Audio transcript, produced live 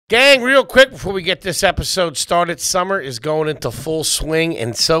Gang, real quick before we get this episode started, summer is going into full swing,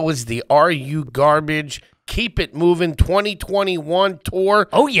 and so is the Are You Garbage Keep It Moving 2021 tour.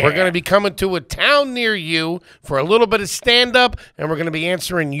 Oh, yeah. We're going to be coming to a town near you for a little bit of stand-up, and we're going to be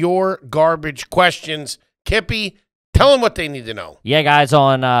answering your garbage questions. Kippy, tell them what they need to know. Yeah, guys,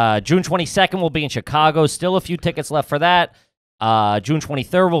 on June 22nd, we'll be in Chicago. Still a few tickets left for that. June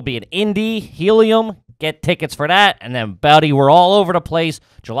 23rd, we'll be in Indy, Helium. Get tickets for that. And then, buddy, we're all over the place.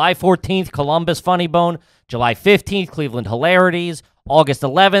 July 14th, Columbus Funny Bone. July 15th, Cleveland Hilarities. August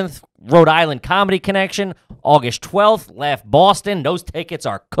 11th, Rhode Island Comedy Connection. August 12th, Laugh Boston. Those tickets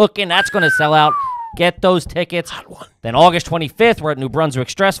are cooking. That's going to sell out. Get those tickets. Hot one. Then August 25th, we're at New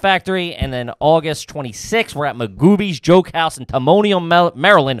Brunswick Stress Factory. And then August 26th, we're at Magooby's Joke House in Timonium,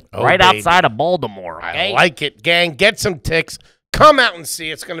 Maryland, right outside of Baltimore. Okay? I like it, gang. Get some ticks. Come out and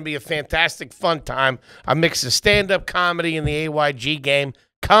see. It's going to be a fantastic, fun time. A mix of stand-up comedy and the AYG game.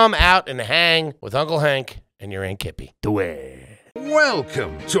 Come out and hang with Uncle Hank and your Aunt Kippy. Do it.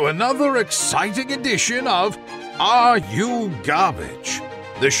 Welcome to another exciting edition of Are You Garbage?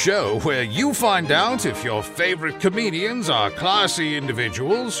 The show where you find out if your favorite comedians are classy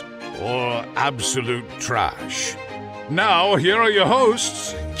individuals or absolute trash. Now, here are your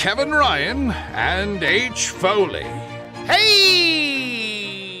hosts, Kevin Ryan and H. Foley. Hey,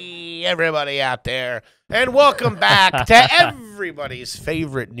 everybody out there, and welcome back to everybody's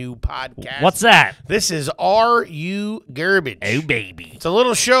favorite new podcast. What's that? This is Are You Garbage? Oh, baby. It's a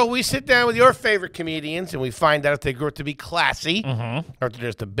little show. We sit down with your favorite comedians, and we find out if they grew up to be classy or if they're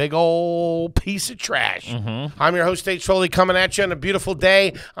just a big old piece of trash. I'm your host, H. Foley, coming at you on a beautiful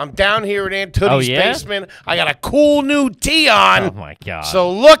day. I'm down here at Aunt Tootie's basement. I got a cool new tee on. Oh, my God.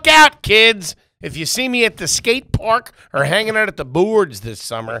 So look out, kids. If you see me at the skate park or hanging out at the boards this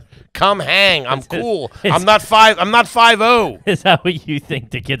summer, come hang. I'm cool. I'm not 5'0". Is that what you think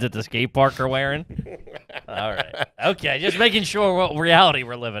the kids at the skate park are wearing? All right. Okay, just making sure what reality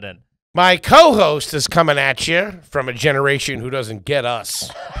we're living in. My co-host is coming at you from a generation who doesn't get us.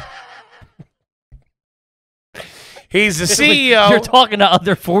 He's the CEO. You're talking to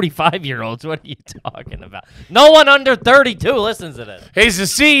other 45-year-olds. What are you talking about? No one under 32 listens to this. He's the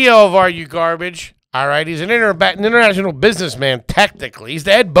CEO of Are You Garbage? All right, he's an international businessman, technically. He's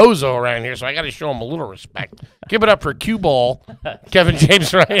the head bozo around here, so I got to show him a little respect. Give it up for Cue Ball, Kevin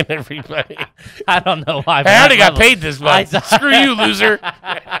James Ryan, everybody. I don't know why. I already got paid this month. Screw you, loser.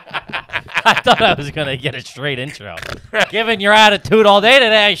 I thought I was going to get a straight intro. Given your attitude all day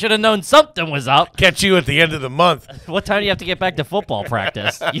today, I should have known something was up. Catch you at the end of the month. What time do you have to get back to football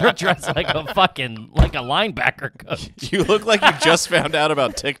practice? You're dressed like a linebacker coach. You look like you just found out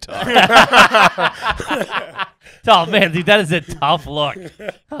about TikTok. Oh, man, dude, that is a tough look.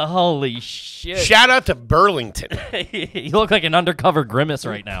 Holy shit. Shout out to Burlington. You look like an undercover Grimace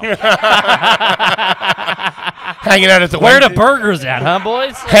right now. Hanging out at the Where Wendy's. the burgers at, huh,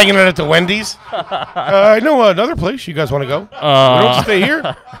 boys? Hanging out at the Wendy's. I know another place you guys want to go. We don't stay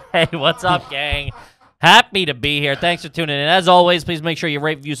here. Hey, what's up, gang? Happy to be here. Thanks for tuning in. As always, please make sure you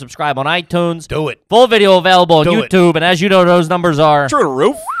rate, review, subscribe on iTunes. Do it. Full video available on Do it. YouTube. And as you know, those numbers are True to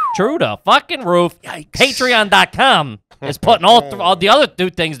roof. true to fucking roof. Yikes. Patreon.com is putting all the other two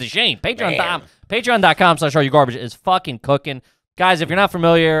things to shame. Patreon.com/RUGarbage is fucking cooking. Guys, if you're not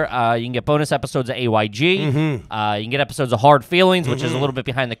familiar, you can get bonus episodes of AYG. You can get episodes of Hard Feelings, which is a little bit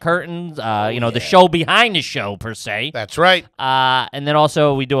behind the curtains. The show behind the show, per se. That's right. And then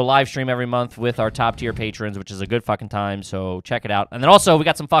also, we do a live stream every month with our top-tier patrons, which is a good fucking time, so check it out. And then also, we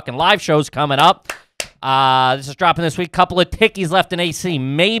got some fucking live shows coming up. This is dropping this week. Couple of tickies left in AC.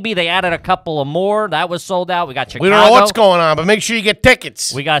 Maybe they added a couple of more. That was sold out. We got Chicago. We don't know what's going on, but make sure you get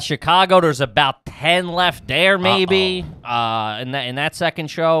tickets. We got Chicago. There's about 10 left there, maybe, in that second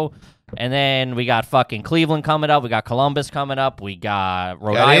show. And then we got fucking Cleveland coming up. We got Columbus coming up. We got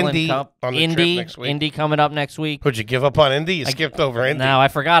Rhode Island Indy coming up next week. Would you give up on Indy? You skipped over Indy. No, I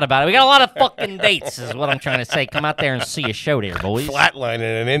forgot about it. We got a lot of fucking dates is what I'm trying to say. Come out there and see a show there, boys.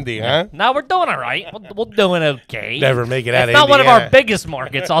 Flatlining in Indy, huh? No, we're doing all right. We're doing okay. Never make it out of It's not one of Indiana. our biggest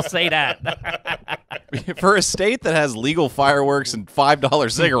markets, I'll say that. For a state that has legal fireworks and $5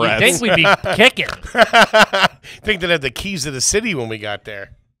 You'd cigarettes. think we'd be kicking. Think they'd have the keys to the city when we got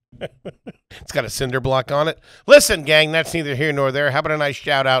there. It's got a cinder block on it. Listen, gang, that's neither here nor there. How about a nice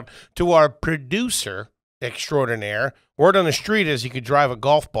shout out to our producer extraordinaire? Word on the street is you could drive a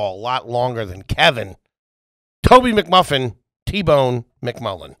golf ball a lot longer than Kevin. Toby McMuffin, T-Bone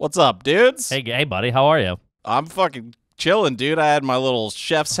McMullen. What's up, dudes? Hey, buddy, how are you? I'm fucking chilling, dude. I had my little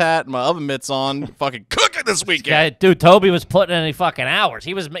chef's hat and my oven mitts on, fucking cooking this weekend. Yeah, dude, Toby was putting in any fucking hours.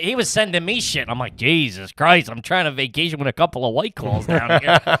 He was sending me shit. I'm like, Jesus Christ, I'm trying to vacation with a couple of White Claws down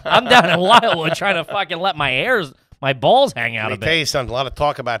here. I'm down in Wildwood trying to fucking let my balls hang out Let a me tell bit. you something. A lot of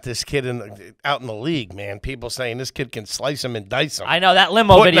talk about this kid out in the league, man. People saying this kid can slice him and dice him. I know that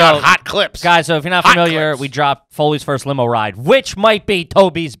limo Putting video. out hot clips. Guys, so if you're not Hot familiar, clips. we dropped Foley's first limo ride, which might be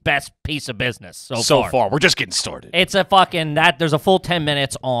Toby's best piece of business so far. We're just getting started. It's a fucking there's a full 10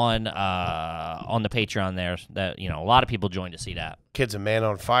 minutes on the Patreon there that, a lot of people joined to see that. Kid's a man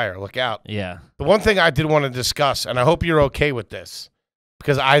on fire. Look out. Yeah. The one thing I did want to discuss, and I hope you're okay with this,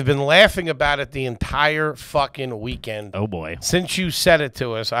 because I've been laughing about it the entire fucking weekend. Oh boy. Since you said it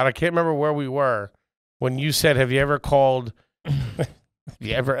to us. I can't remember where we were when you said, have you ever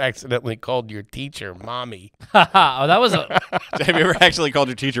accidentally called your teacher mommy? Oh, that was a Have you ever actually called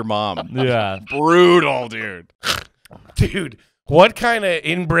your teacher mom? yeah. Brutal, dude. Dude, what kind of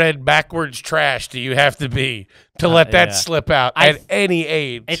inbred backwards trash do you have to be to let that yeah. slip out at any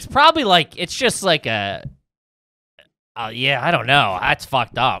age? It's probably it's just like a yeah, I don't know. That's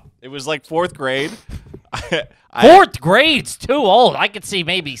fucked up. It was like 4th grade. Fourth grade's too old. I could see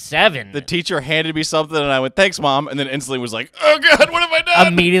maybe 7. The teacher handed me something, and I went, "Thanks, Mom," and then instantly was like, "Oh God, what have I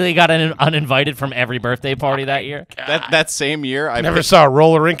done?" Immediately got uninvited from every birthday party that year. That same year, I never saw a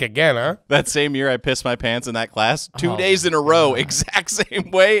roller rink again, huh? That same year, I pissed my pants in that class 2 Oh, days in a row, exact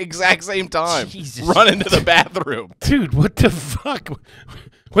same way, exact same time. Jesus. Run into the bathroom. Dude, what the fuck?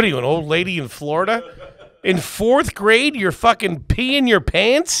 What are you, an old lady in Florida? In 4th grade, you're fucking peeing your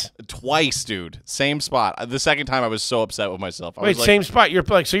pants? Twice, dude. Same spot. The second time, I was so upset with myself. I Wait, was like, same spot.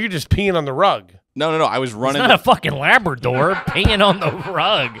 So you're just peeing on the rug. No. I was running. Not a fucking Labrador peeing on the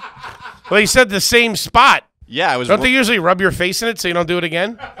rug. Well, you said the same spot. Yeah, I was. Don't they usually rub your face in it so you don't do it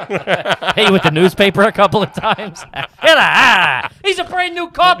again? Hey, with the newspaper a couple of times. He's a brand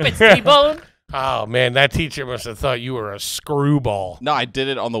new carpet, T-Bone. Oh, man, that teacher must have thought you were a screwball. No, I did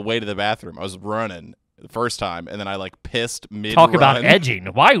it on the way to the bathroom. I was running the first time, and then I pissed mid. Talk about edging.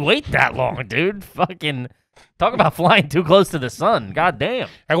 Why wait that long, dude? Fucking talk about flying too close to the sun. God damn.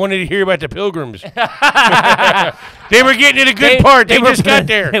 I wanted to hear about the Pilgrims. They were getting in a good part. They just got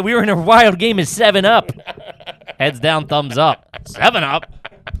there. We were in a wild game of 7-Up. Heads down, thumbs up. 7-Up.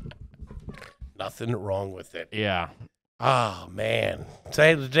 Nothing wrong with it. Yeah. Oh, man.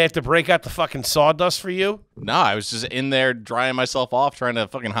 So did they have to break out the fucking sawdust for you? No, I was just in there drying myself off, trying to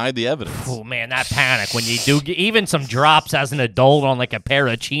fucking hide the evidence. Oh, man, that panic when you do get even some drops as an adult on a pair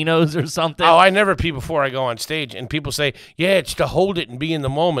of chinos or something. Oh, I never pee before I go on stage. And people say, yeah, it's to hold it and be in the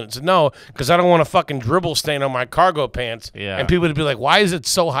moment. It's no, because I don't want a fucking dribble stain on my cargo pants. Yeah. And people would be like, why is it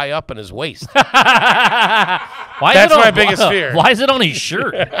so high up in his waist? Why That's my biggest fear. Why is it on his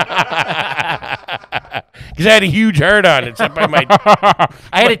shirt? Because I had a huge hurt on it. Except by my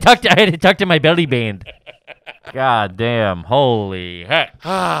I had it tucked in my belly band. God damn. Holy heck.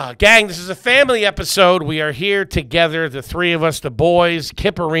 gang, this is a family episode. We are here together, the three of us, the boys,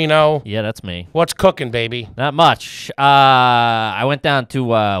 Kipperino. Yeah, that's me. What's cooking, baby? Not much. I went down to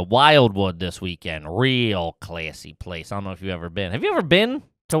Wildwood this weekend. Real classy place. I don't know if you've ever been. Have you ever been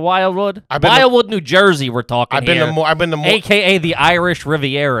to Wildwood? Wildwood, New Jersey, we're talking I've been here. AKA the Irish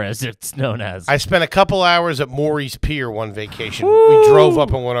Riviera, as it's known as. I spent a couple hours at Maury's Pier one vacation. We drove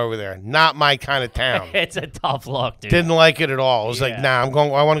up and went over there. Not my kind of town. It's a tough look, dude. Didn't like it at all. I was like, nah, I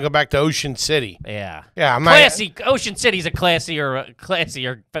want to go back to Ocean City. Yeah. Yeah, I'm not. Classy. Ocean City's a classier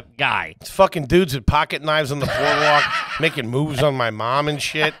guy. It's fucking dudes with pocket knives on the boardwalk making moves on my mom and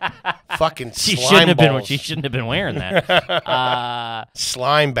shit. Fucking She slime balls. She shouldn't have been wearing that.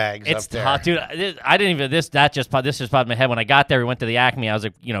 Slime bags It's up there. hot, dude. I didn't even this just popped in my head when I got there. We went to the Acme. I was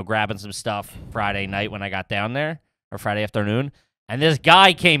grabbing some stuff Friday night when I got down there, or Friday afternoon. And this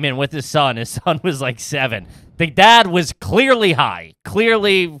guy came in with his son. His son was 7. The dad was clearly high.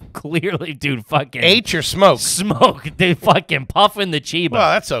 Clearly, dude, fucking Ate your smoke. smoke. They fucking puffing the Chiba.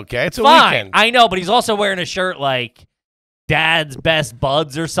 Well, that's okay. It's a Fine. weekend. I know, but he's also wearing a shirt Dad's Best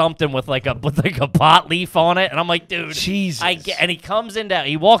Buds or something with a pot leaf on it, and I'm like, dude, Jesus. and he comes in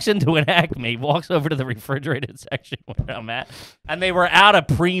he walks into an Acme, walks over to the refrigerated section where I'm at, and they were out of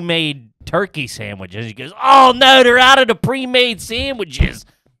pre-made turkey sandwiches. He goes, oh no, they're out of the pre-made sandwiches.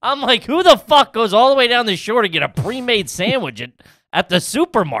 I'm like, who the fuck goes all the way down the shore to get a pre-made sandwich at the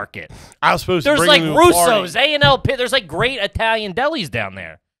supermarket? I was supposed to There's bring him to a Russo's, party. A&L, there's great Italian delis down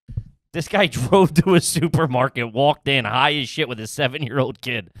there. This guy drove to a supermarket, walked in high as shit with his 7-year-old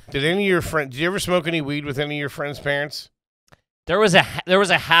kid. Did any of your friends? Did you ever smoke any weed with any of your friends' parents? There was a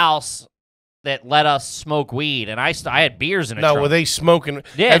house that let us smoke weed, and I had beers in a No, trunk. were they smoking?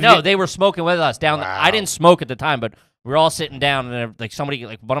 Yeah, Have no, you- they were smoking with us down. Wow. I didn't smoke at the time, but we were all sitting down, and like somebody,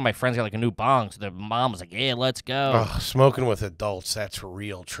 like one of my friends got like a new bong, so the mom was like, "Yeah, let's go." Oh, smoking with adults, that's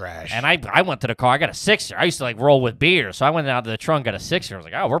real trash. And I went to the car. I got a sixer. I used to like roll with beer, so I went out to the trunk, got a sixer. I was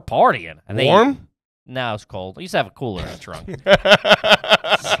like, "Oh, we're partying." And Warm? No, it's cold. I used to have a cooler in the trunk.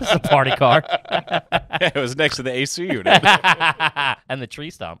 It's a party car. It was next to the AC unit. And the tree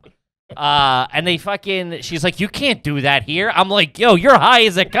stump. And they fucking, she's like, "You can't do that here." I'm like, "Yo, you're high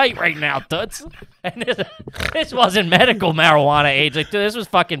as a kite right now, toots." And this wasn't medical marijuana age. Like, dude, this was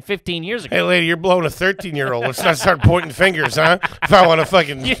fucking 15 years ago. Hey, lady, you're blowing a 13-year-old. Let's not start pointing fingers, huh? If I want to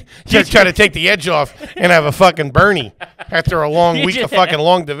fucking just try to take the edge off and have a fucking Bernie after a long week of fucking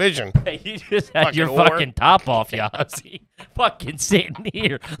long division. You just had your whore. fucking top off, Yossi. Fucking sitting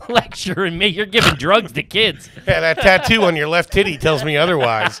here lecturing me. You're giving drugs to kids. Yeah, that tattoo on your left titty tells me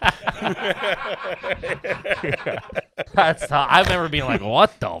otherwise. I remember being like,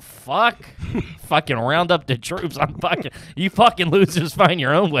 "What the fuck?" Fucking round up the troops. You fucking losers find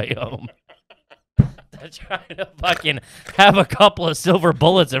your own way home. Trying to fucking have a couple of silver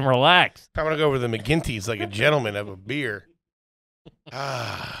bullets and relax. I'm going to go over to the McGinty's like a gentleman, have a beer.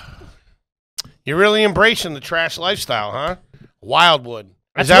 You're really embracing the trash lifestyle, huh? Wildwood.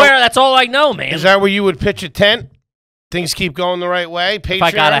 That's all I know, man. Is that where you would pitch a tent? Things keep going the right way? Patreon? If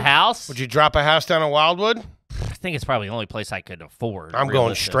I got a house? Would you drop a house down in Wildwood? I think it's probably the only place I could afford. I'm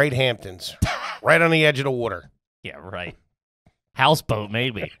going straight Hamptons. Right on the edge of the water. Yeah, right. Houseboat,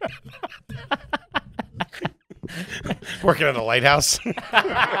 maybe. Working at a lighthouse.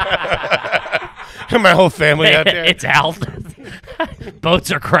 And my whole family out there. It's out.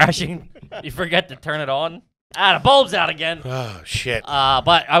 Boats are crashing. You forget to turn it on. The bulb's out again. Oh, shit.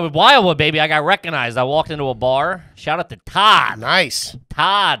 But I would Wildwood, baby. I got recognized. I walked into a bar. Shout out to Todd. Nice.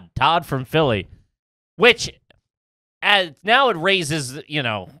 Todd from Philly. Which, now it raises,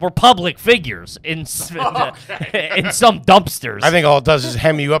 we're public figures in some dumpsters. I think all it does is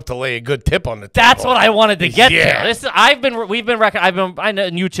hem you up to lay a good tip on the table. That's what I wanted to get Yeah. to. I know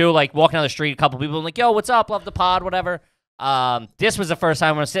you two, like, walking down the street, a couple people like, "Yo, what's up? Love the pod," whatever. This was the first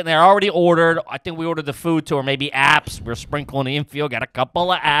time I was sitting there. I already ordered. I think we ordered the food too, or maybe apps. We're sprinkling the infield. Got a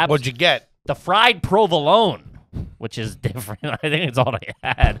couple of apps. What'd you get? The fried provolone, which is different. I think it's all I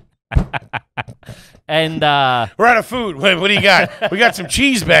had. And we're out of food. Wait, what do you got? We got some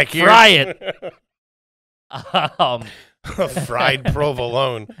cheese back here. Fry it. Fried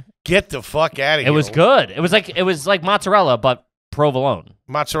provolone. Get the fuck out of here. It was good. It was like mozzarella, but provolone.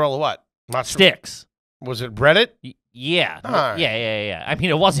 Mozzarella what? Sticks. Was it breaded? Yeah. Alright. Yeah. I mean,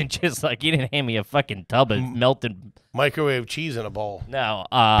 it wasn't just like, you didn't hand me a fucking tub of melted. Microwave cheese in a bowl. No.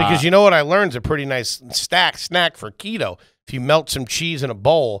 Because you know what I learned is a pretty nice snack for keto. If you melt some cheese in a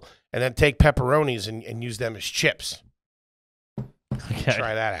bowl and then take pepperonis and use them as chips. Okay.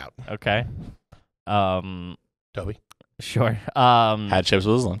 Try that out. Okay. Toby. Sure. Had chips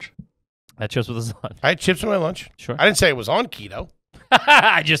with his lunch. That chips with his lunch. I had chips with my lunch. Sure. I didn't say it was on keto.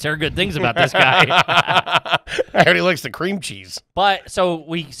 I just heard good things about this guy. I heard he likes the cream cheese. But so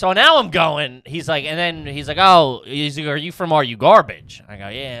now I'm going. He's like, "Oh, are you from Are You Garbage?" I go,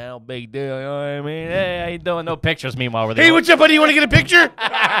 "Yeah, no big deal." You know what I mean? Hey, how you doing? No pictures. Meanwhile, we're there. Hey, what's up, buddy? You want to get a picture?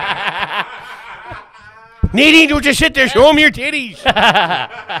 Nadine, don't just sit there. Show him your titties.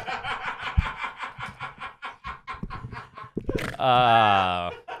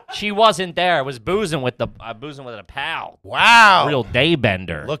 She wasn't there. I was boozing with a pal. Wow. Real day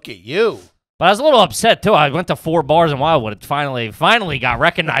bender. Look at you. But I was a little upset too. I went to 4 bars in Wildwood. It finally got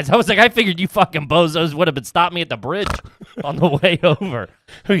recognized. I was like, I figured you fucking bozos would have been stopping me at the bridge on the way over.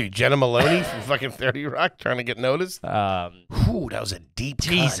 Who are you, Jenna Maloney from fucking 30 Rock, trying to get noticed? Ooh, that was a deep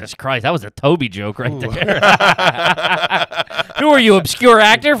Jesus Christ, that was a Toby joke right there. Who are you, obscure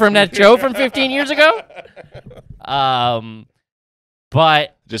actor from that show from 15 years ago?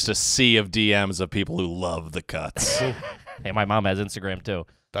 But just a sea of DMs of people who love the cuts. Hey, my mom has Instagram too.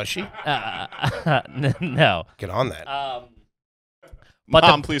 Does she? No. Get on that. But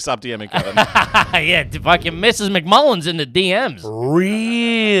Mom, please stop DMing Kevin. Yeah, fucking Mrs. McMullen's in the DMs.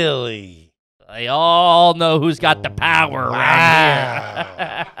 Really? They all know who's got the power around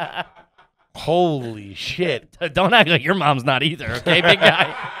here. Holy shit. Don't act like your mom's not either, okay, big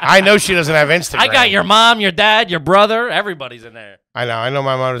guy? I know she doesn't have Instagram. I got your mom, your dad, your brother. Everybody's in there. I know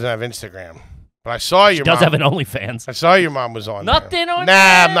my mom doesn't have Instagram. But I saw your mom. She does have an OnlyFans. I saw your mom was on Nothing there. on Nah,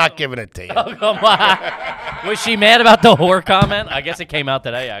 there? I'm not giving it to you. Oh, come on. Was she mad about the whore comment? I guess it came out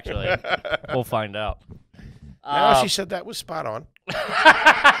today, actually. We'll find out. No, she said that was spot on.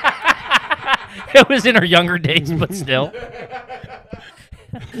 It was in her younger days, but still.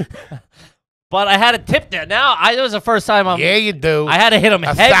 But I had a tip there. Now, it was the first time Yeah, you do. I had to hit him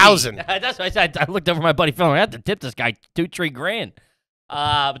heavy. 1,000. That's what I said. I looked over my buddy Phil. I had to tip this guy $2-3 grand.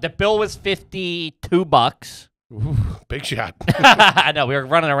 The bill was $52. Ooh, big shot. I know. We were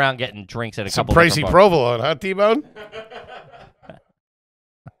running around getting drinks at a Some couple pricey different provolone, huh, T-Bone?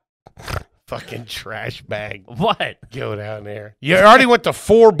 Fucking trash bag. bars. What? Go down there. You already went to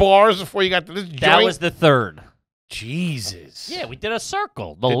 4 bars before you got to this joint? That was the third. Jesus. Yeah, we did a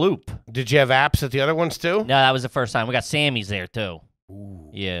circle, the loop. Did you have apps at the other ones, too? No, that was the first time. We got Sammy's there, too. Ooh.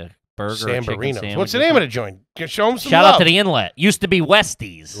 Yeah, burger, San chicken Marino's. sandwich. What's the name of the joint? Show them some Shout love. out to the Inlet. Used to be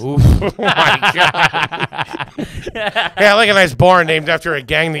Westie's. Ooh, oh my God. Hey, I like a nice bar named after a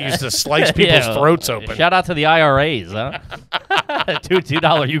gang that used to slice people's Yeah. throats open. Shout out to the IRAs, huh?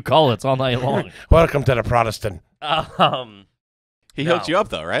 $2 you call it all night long. Welcome to the Protestant. He hooked you up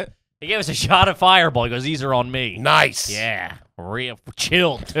though, right? He gave us a shot of Fireball. He goes, "These are on me." Nice. Yeah, real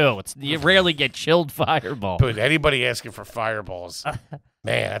chilled too. You rarely get chilled Fireball. Dude, anybody asking for fireballs,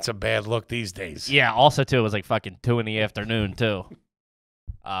 man, that's a bad look these days. Yeah. Also, too, it was like fucking 2 in the afternoon too.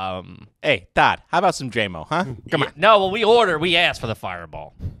 Hey, Todd, how about some JMO, huh? Come on. No, well, we asked for the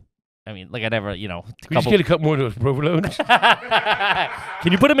Fireball. I mean, like I never, Can you just get a couple more of those provolones?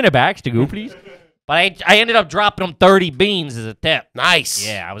 Can you put them in a bag to go, please? But I ended up dropping them 30 beans as a tip. Nice.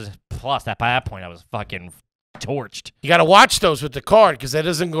 Yeah, I was plus by that point I was fucking torched. You got to watch those with the card because that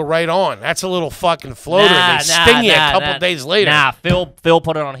doesn't go right on. That's a little fucking floater. They sting you a couple days later. Nah, Phil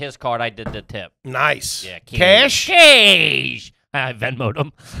put it on his card. I did the tip. Nice. Yeah, Cash? Cash. I Venmo'd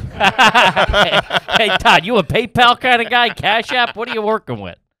him. Hey, Todd, you a PayPal kind of guy? Cash App? What are you working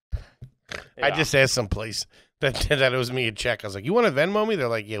with? I just asked someplace that it was me a check. I was like, "You want to Venmo me?" They're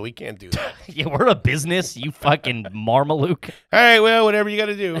like, "Yeah, we can't do that." Yeah, we're a business, you fucking Marmaluke. All right, well, whatever you got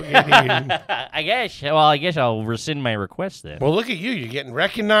to do. I guess. Well, I guess I'll rescind my request then. Well, look at you. You're getting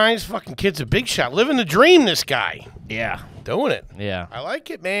recognized. Fucking kid's a big shot. Living the dream, this guy. Yeah. Doing it. Yeah. I like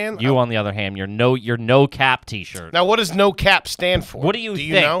it, man. You, on the other hand, your no cap T-shirt. Now, what does no cap stand for? What do you think?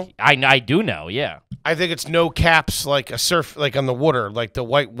 You know? I do know. Yeah. I think it's no caps, like a surf, like on the water, like the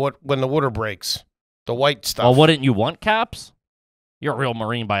white, when the water breaks, the white stuff. Well, wouldn't you want caps? You're a real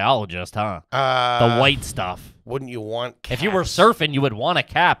marine biologist, huh? The white stuff. Wouldn't you want caps? If you were surfing, you would want a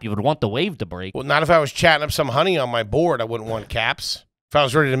cap. You would want the wave to break. Well, not if I was chatting up some honey on my board. I wouldn't want caps. If I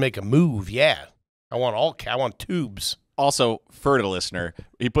was ready to make a move, yeah. I want I want tubes. Also, for the listener,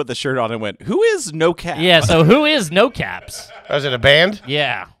 he put the shirt on and went, "Who is No Cap?" Yeah, so who is No Caps? Oh, is it a band?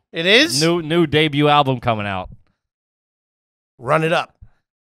 Yeah. It is? New debut album coming out. Run it up.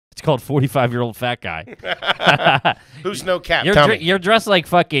 It's called 45-Year-Old Fat Guy. Who's No Cap? Tell me. You're dressed like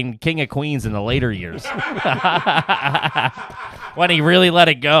fucking King of Queens in the later years. When he really let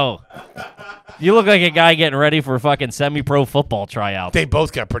it go. You look like a guy getting ready for fucking semi-pro football tryouts. They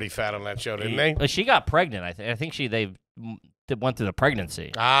both got pretty fat on that show, didn't they? Well, she got pregnant. I think they went through the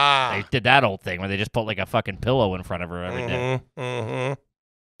pregnancy. Ah. They did that old thing where they just put like a fucking pillow in front of her every day. Mm-hmm.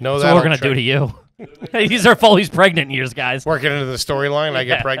 No, That's what we're gonna do to you. These are Foley's pregnant years, guys. Working into the storyline, I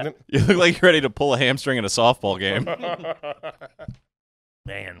get pregnant. You look like you're ready to pull a hamstring in a softball game.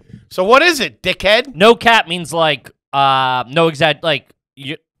 Man. So what is it, dickhead? No cap means like no exact like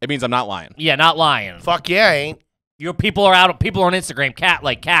you. It means I'm not lying. Yeah, not lying. Fuck yeah, I ain't. Your people are on Instagram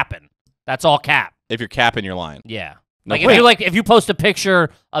capping. That's all cap. If you're capping, you're lying. Yeah. No, If you post a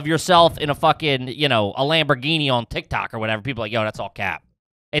picture of yourself in a fucking, a Lamborghini on TikTok or whatever, people are like, yo, that's all cap.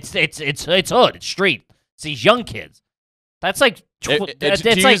 It's hood, it's street. It's these young kids. That's like to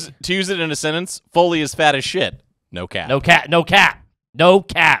use it in a sentence, Foley is fat as shit. No cap. No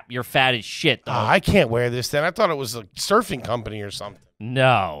cap. You're fat as shit, though. Oh, I can't wear this then. I thought it was a surfing company or something.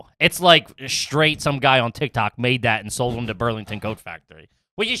 No. It's like straight some guy on TikTok made that and sold them to Burlington Coat Factory.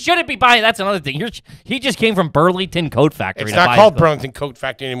 Well, you shouldn't be buying. That's another thing. He just came from Burlington Coat Factory. It's not called Burlington Coat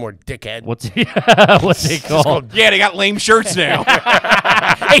Factory anymore, dickhead. What's it called? Yeah, they got lame shirts now.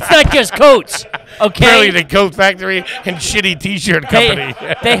 It's not just coats, okay? Burlington Coat Factory and shitty T-shirt company.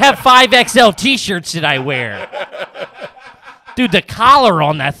 They have 5XL T-shirts that I wear. Dude, the collar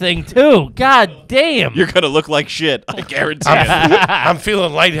on that thing, too. God damn. You're going to look like shit. I guarantee it. I'm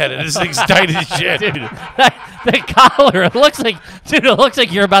feeling lightheaded. This thing's tight as shit. Dude, the collar, it looks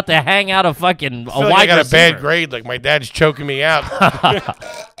like you're about to hang out a fucking I feel like wide I got receiver. a bad grade, like my dad's choking me out.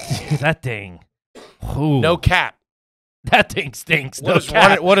 Dude, that thing. Ooh, No cap. that thing stinks. What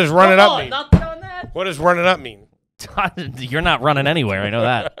No does run it up mean? Nothing on that. What does run it up mean? You're not running anywhere. I know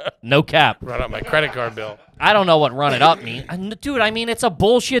that. No cap. Run up my credit card bill. I don't know what run it up means. Dude, I mean, it's a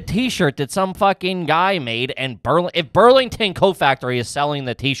bullshit T-shirt that some fucking guy made, and if Burlington Coat Factory is selling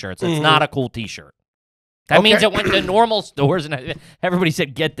the T-shirts, it's not a cool T-shirt. That means it went to normal stores, and everybody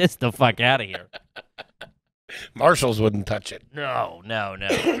said, "Get this the fuck out of here." Marshalls wouldn't touch it. No.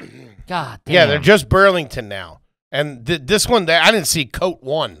 God damn. Yeah, they're just Burlington now. And this one, I didn't see Coat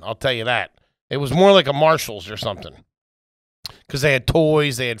 1, I'll tell you that. It was more like a Marshalls or something. Because they had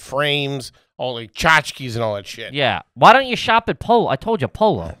toys, they had frames, all like tchotchkes and all that shit. Yeah. Why don't you shop at Polo? I told you,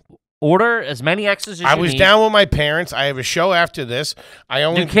 Polo. Order as many X's as you need. I was down with my parents. I have a show after this.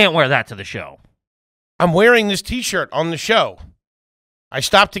 You can't wear that to the show. I'm wearing this T-shirt on the show. I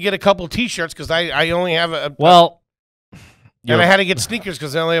stopped to get a couple T-shirts because I only have a... And I had to get sneakers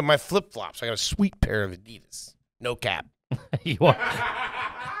because I only have my flip-flops. I got a sweet pair of Adidas. No cap. You are.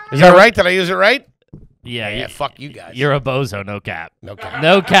 Is that right? Did I use it right? Yeah, fuck you guys. You're a bozo, no cap. No cap.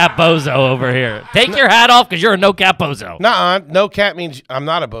 No cap bozo over here. Take your hat off because you're a no cap bozo. Nuh-uh. No cap means I'm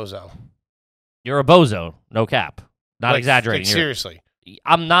not a bozo. You're a bozo, no cap. Not Like, exaggerating. Seriously.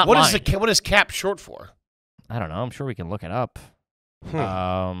 I'm not lying. What is cap short for? I don't know. I'm sure we can look it up.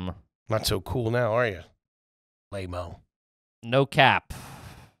 Not so cool now, are you? Lame-o. No cap.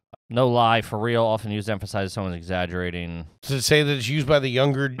 No lie, for real, often used to emphasize someone's exaggerating. Does it say that it's used by the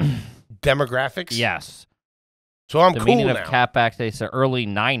younger demographics? Yes. So I'm the cool meaning now. of cap back, they say early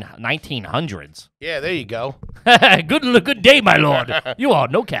 1900s. Yeah, there you go. Good day, my lord. You are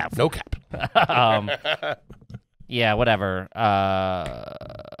no cap. No cap. Yeah, whatever.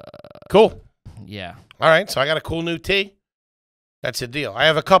 Cool. Yeah. All right, so I got a cool new tee. That's the deal. I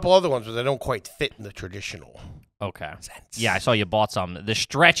have a couple other ones, but they don't quite fit in the traditional. Okay. Yeah, I saw you bought some. The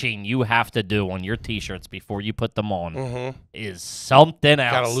stretching you have to do on your T-shirts before you put them on is something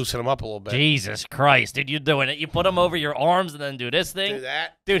else. Got to loosen them up a little bit. Jesus Christ, dude, you're doing it. You put them over your arms and then do this thing. Do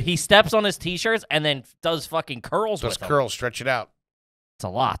that. Dude, he steps on his T-shirts and then does fucking curls with them. Curls, stretch it out. It's a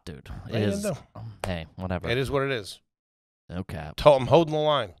lot, dude. It is. No. Hey, whatever. It is what it is. No cap. I'm holding the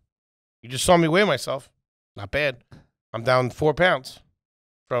line. You just saw me weigh myself. Not bad. I'm down 4 pounds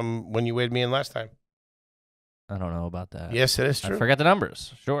from when you weighed me in last time. I don't know about that. Yes, it is true. I forget the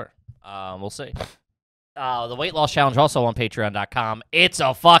numbers. Sure. We'll see. The weight loss challenge also on patreon.com. It's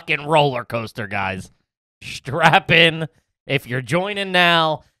a fucking roller coaster, guys. Strap in. If you're joining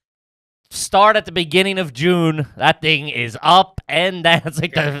now, start at the beginning of June. That thing is up and down.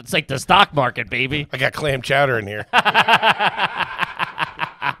 It's like the stock market, baby. I got clam chowder in here.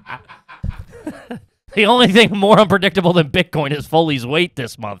 The only thing more unpredictable than Bitcoin is Foley's weight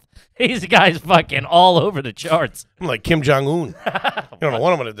this month. These guys fucking all over the charts. I'm like Kim Jong-un. I don't know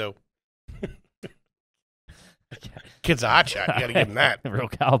what I'm going to do. Kid's a hotshot. You got to give him that. Real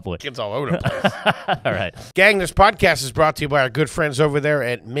cowboy. Kid's all over the place. All right. Gang, this podcast is brought to you by our good friends over there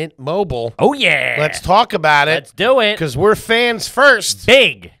at Mint Mobile. Oh, yeah. Let's talk about it. Let's do it. Because we're fans first.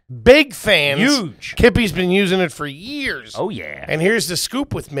 Big fans. Huge. Kippy's been using it for years. Oh, yeah. And here's the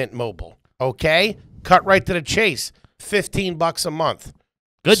scoop with Mint Mobile. Okay? Cut right to the chase. $15 a month.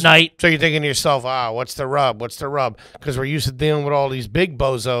 Good night. So you're thinking to yourself, what's the rub? What's the rub? Because we're used to dealing with all these big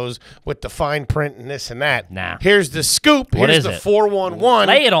bozos with the fine print and this and that. Nah. Here's the scoop. What Here's is the it? 411.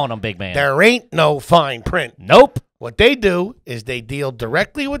 Lay it on them, big man. There ain't no fine print. Nope. What they do is they deal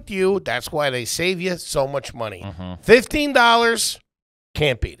directly with you. That's why they save you so much money. $15,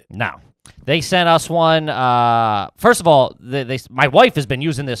 can't beat it. No. They sent us one. First of all, my wife has been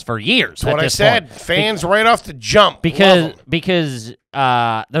using this for years. That's what I said. Fans right off the jump. Because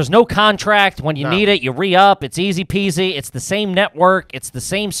there's no contract. When you need it, you re-up. It's easy peasy. It's the same network. It's the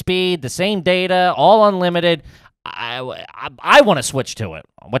same speed, the same data, all unlimited. I want to switch to it,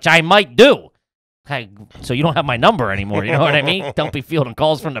 which I might do. So you don't have my number anymore. You know what I mean? Don't be fielding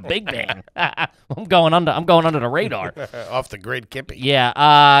calls from the big bang. I'm going under the radar. Off the grid, Kippy.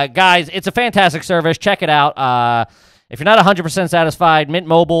 Yeah, guys, it's a fantastic service. Check it out. If you're not 100% satisfied, Mint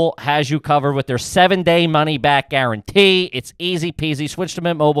Mobile has you covered with their 7-day money-back guarantee. It's easy peasy. Switch to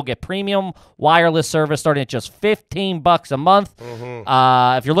Mint Mobile. Get premium wireless service starting at just $15 a month.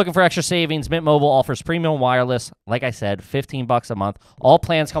 If you're looking for extra savings, Mint Mobile offers premium wireless. Like I said, $15 a month. All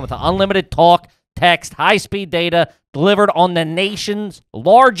plans come with unlimited talk, text, high-speed data delivered on the nation's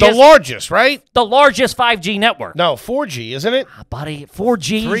largest... The largest, right? The largest 5G network. No, 4G, isn't it? Buddy,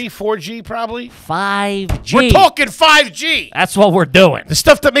 4G. 4G probably? 5G. We're talking 5G. That's what we're doing. The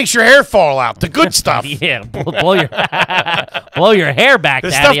stuff that makes your hair fall out. The good stuff. Yeah, blow your hair back, The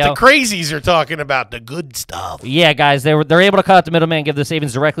Daddy-o. stuff the crazies are talking about. The good stuff. Yeah, guys, they're able to cut out the middleman and give the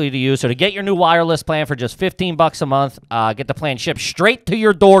savings directly to you. So to get your new wireless plan for just $15 a month, get the plan shipped straight to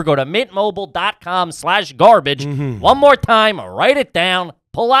your door. Go to mintmobile.com/garbage. One more time, write it down.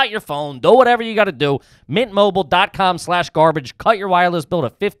 Pull out your phone. Do whatever you got to do. Mintmobile.com/garbage. Cut your wireless bill to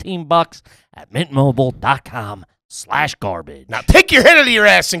 $15 at mintmobile.com/garbage. Now take your head out of your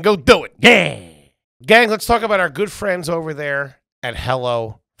ass and go do it. Yeah. Gang, let's talk about our good friends over there at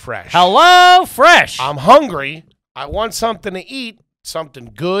Hello Fresh. Hello Fresh. I'm hungry. I want something to eat,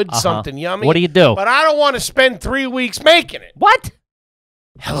 something good, something yummy. What do you do? But I don't want to spend 3 weeks making it. What?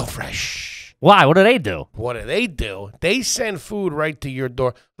 Hello Fresh. Why? What do they do? What do? They send food right to your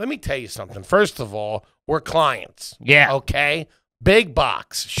door. Let me tell you something. First of all, we're clients. Yeah. Okay? Big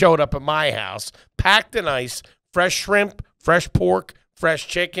box showed up at my house, packed and ice, fresh shrimp, fresh pork, fresh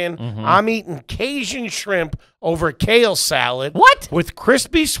chicken. I'm eating Cajun shrimp over kale salad. What? With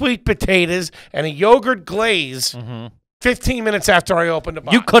crispy sweet potatoes and a yogurt glaze 15 minutes after I opened the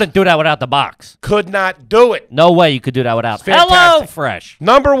box. You couldn't do that without the box. Could not do it. No way you could do that without Fantastic. Hello Fresh.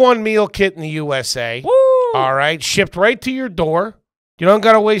 #1 meal kit in the USA. Woo. All right. Shipped right to your door. You don't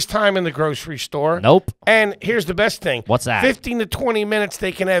got to waste time in the grocery store. Nope. And here's the best thing. What's that? 15 to 20 minutes,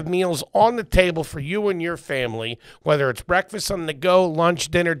 they can have meals on the table for you and your family, whether it's breakfast on the go,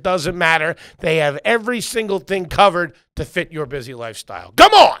 lunch, dinner, doesn't matter. They have every single thing covered to fit your busy lifestyle.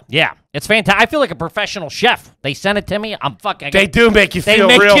 Come on! Yeah, it's fantastic. I feel like a professional chef. They send it to me. I'm fucking. They do make you They feel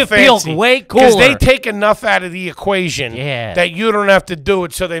make real you fancy. feel way Because cooler. they take enough out of the equation Yeah. that you don't have to do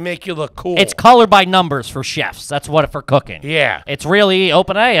it, so they make you look cool. It's color by numbers for chefs. That's what for cooking. Yeah. It's really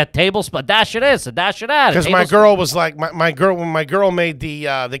open a tablespoon, a dash of this, a dash of that. Because my girl was like, when my girl made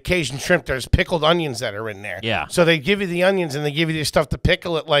the Cajun shrimp, there's pickled onions that are in there. Yeah. So they give you the onions and they give you the stuff to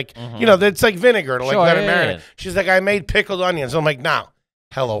pickle it, like, you know, it's like vinegar to like Sure, let it yeah, marinate. yeah. She's like, I made pickled onions. I'm like, no.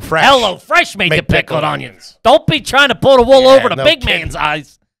 Hello Fresh. Hello Fresh made the Make pickled onions. Don't be trying to pull the wool Yeah, over the no big kidding. man's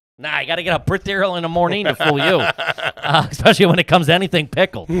eyes. Nah, you got to get up pretty early in the morning to fool you, especially when it comes to anything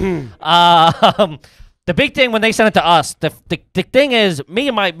pickled. The big thing when they send it to us, the thing is, me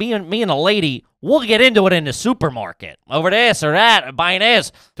and the lady, we'll get into it in the supermarket over this or that, buying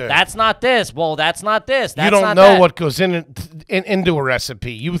this. Dude. That's not this. Well, that's not this. That's You don't not know that. what goes into a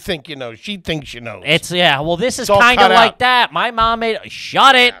recipe. You think you know. She thinks you know. Well, this is all kind of cut like out. that. My mom made.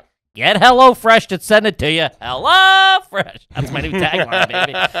 Shut it. Get Hello Fresh to send it to you. Hello Fresh. That's my new tagline,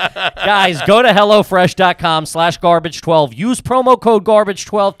 baby. Guys, go to HelloFresh.com/garbage12. Use promo code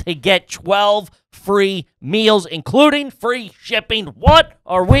garbage12 to get 12 free meals, including free shipping. What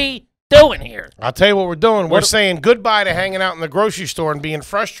are we doing here? I'll tell you what we're doing. We're saying goodbye to hanging out in the grocery store and being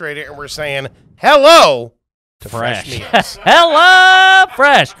frustrated, and we're saying hello to fresh meals. Hello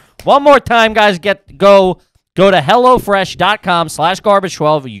Fresh. One more time, guys. Go to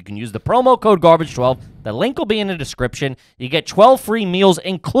HelloFresh.com/garbage12. You can use the promo code garbage12. The link will be in the description. You get 12 free meals,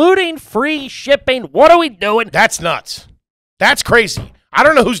 including free shipping. What are we doing? That's nuts. That's crazy. I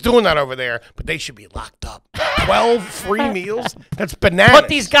don't know who's doing that over there, but they should be locked up. 12 free meals? That's bananas. Put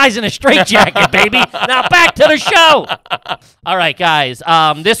these guys in a straitjacket, baby. Now back to the show. All right, guys.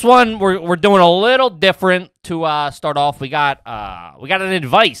 This one we're doing a little different to start off. We got an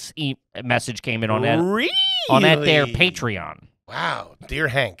advice message came in on that on that there Patreon. Wow, dear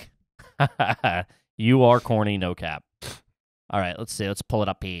Hank. You are corny, no cap. All right, let's see. Let's pull it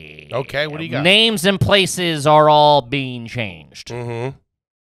up here. Okay, what do you got? Names and places are all being changed Mm-hmm.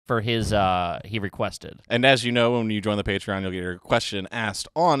 for his he requested. And as you know, when you join the Patreon, you'll get your question asked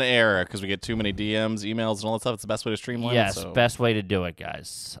on air because we get too many DMs, emails, and all that stuff. It's the best way to streamline. Yes, so. best way to do it,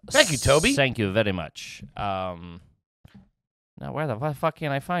 guys. Thank you, Toby. Thank you very much. Now, where the fuck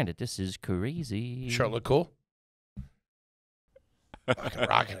can I find it? This is crazy. Sure, look cool. Fucking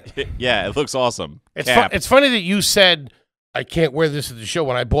rocking it. Yeah, it looks awesome. It's funny that you said I can't wear this to the show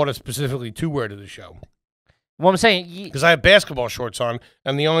when I bought it specifically to wear to the show. Well, I'm saying, Because I have basketball shorts on,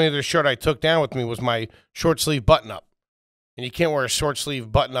 and the only other shirt I took down with me was my short sleeve button up. And you can't wear a short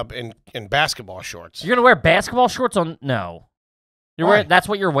sleeve button up in basketball shorts. you're gonna wear basketball shorts on? No, Why? That's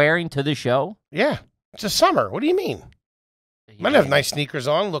what you're wearing to the show. Yeah, it's a summer. What do you mean? I might have nice sneakers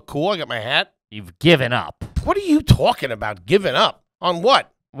on, look cool. I got my hat. You've given up. What are you talking about? Giving up on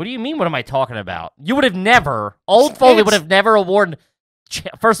what? What do you mean? What am I talking about? You would have never, Old Foley would have never awarded,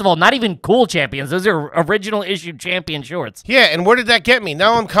 first of all, not even cool champions. Those are original issue champion shorts. Yeah, and where did that get me?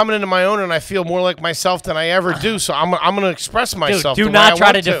 Now I'm coming into my own, and I feel more like myself than I ever do. So I'm going to express myself. Dude, do the way not I try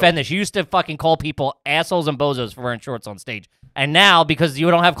want to defend this. You used to fucking call people assholes and bozos for wearing shorts on stage. And now, because you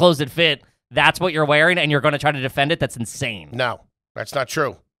don't have clothes that fit, that's what you're wearing, and you're going to try to defend it? That's insane. No, that's not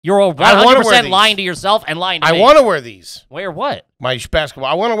true. You're I wanna wear 100% these. lying to yourself and lying to me. I want to wear these. Wear what? My basketball.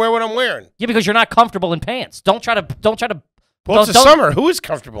 I want to wear what I'm wearing. Yeah, because you're not comfortable in pants. Don't try to. Well, it's the summer. Who is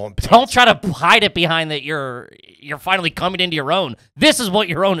comfortable in pants? Don't try to hide it behind that you're finally coming into your own. This is what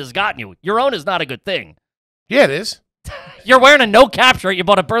your own has gotten you. Your own is not a good thing. Yeah, it is. You're wearing a no cap shirt you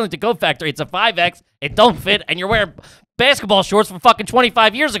bought at Burlington Coat Factory. It's a 5X. It don't fit, and you're wearing basketball shorts from fucking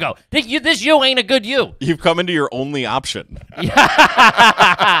 25 years ago. This you ain't a good you. You've come into your only option.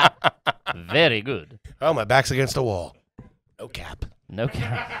 Very good. Oh, my back's against the wall. No cap. No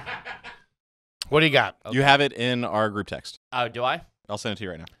cap. What do you got? You have it in our group text. Oh, do I? I'll send it to you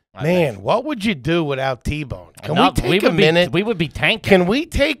right now. Man, what would you do without T-Bone? Can we take a minute? We would be tanking. Can we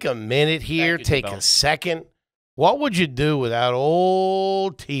take a minute here, take T-Bone. a second? What would you do without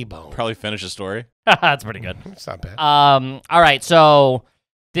old T-Bone? Probably finish the story. That's pretty good. It's not bad. All right, so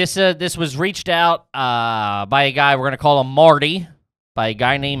this was reached out by a guy, we're going to call him Marty, by a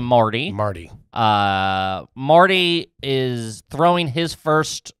guy named Marty. Marty is throwing his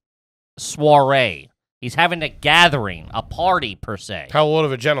first soiree. He's having a gathering, a party per se. How old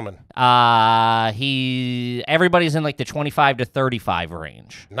of a gentleman? Everybody's in like the 25 to 35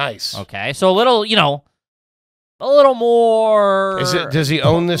 range. Nice. Okay, so a little more. Does he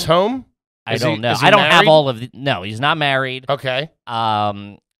own this home? I don't know. Is he I don't married? have all of the. No, he's not married. Okay.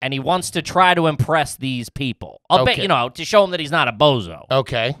 And he wants to try to impress these people. I'll bet, to show him that he's not a bozo.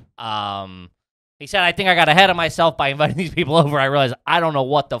 Okay. He said, I think I got ahead of myself by inviting these people over. I realized I don't know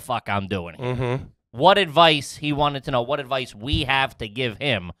what the fuck I'm doing here. Mm-hmm. What advice he wanted to know, what advice we have to give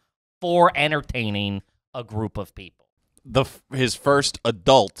him for entertaining a group of people. His first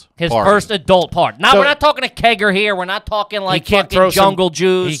adult party. First adult part. Now, So- we're not talking a kegger here. We're not talking like can't fucking throw some- jungle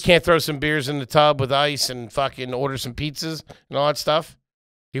juice. He can't throw some beers in the tub with ice and fucking order some pizzas and all that stuff.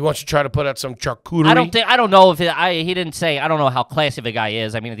 He wants to try to put out some charcuterie. I don't know if he didn't say, I don't know how classy the guy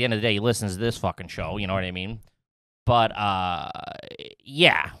is. I mean, at the end of the day, he listens to this fucking show. You know what I mean? But,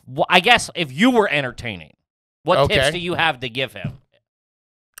 yeah. Well, I guess if you were entertaining, what tips do you have to give him?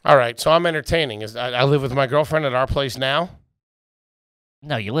 All right, so I'm entertaining. I live with my girlfriend at our place now.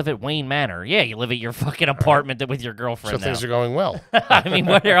 No, you live at Wayne Manor. Yeah, you live at your fucking apartment with your girlfriend So things are going well. I mean,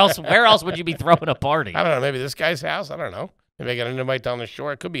 where else would you be throwing a party? I don't know. Maybe this guy's house. I don't know. Maybe I got an invite down the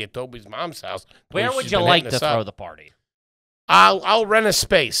shore. It could be at Toby's mom's house. Where would you like to throw the party? I'll rent a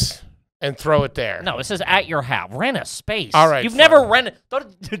space and throw it there. No, it says at your house. Rent a space. All right, You've fine. never rented.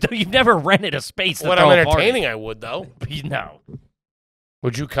 You've never rented a space. To When throw I'm a party. entertaining, I would though. No.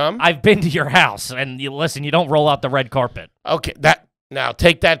 Would you come? I've been to your house, and you don't roll out the red carpet. Okay, now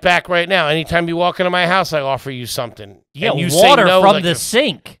take that back right now. Anytime you walk into my house, I offer you something. Yeah, and you water say no, from like the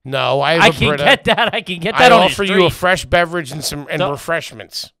sink. No, I have I a can Brita. get that. I can get I that on the offer street. you a fresh beverage and No.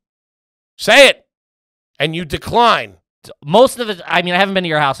 refreshments. Say it, and you decline. Most of it. I mean, I haven't been to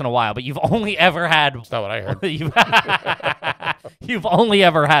your house in a while, but you've only ever had. That's not what I heard. You've only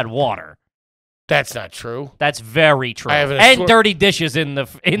ever had water. That's not true. That's very true. I have an and assor- dirty dishes in the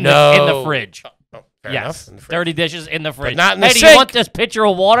No. fridge. Oh, fair Yes, enough. In the fridge. dirty dishes in the fridge. not in the hey, do sink. you want this pitcher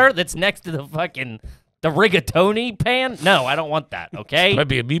of water that's next to the rigatoni pan? No, I don't want that. Okay. Might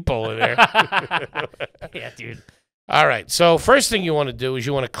be a meatball in there. Yeah, dude. All right. So first thing you want to do is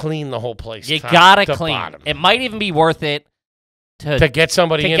you want to clean the whole place. You top gotta to clean. bottom. It might even be worth it to get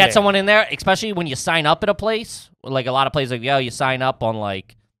somebody in there. someone in there, especially when you sign up at a place. Like a lot of places, like you sign up on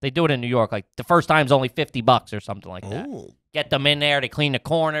they do it in New York. Like the first time's only $50 or something like that. Ooh. Get them in there to clean the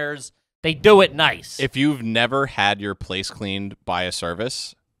corners. They do it nice. If you've never had your place cleaned by a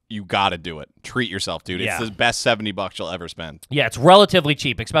service, you got to do it. Treat yourself, dude. Yeah. It's the best $70 you'll ever spend. Yeah, it's relatively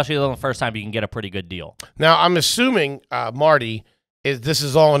cheap, especially the first time you can get a pretty good deal. Now I'm assuming Marty this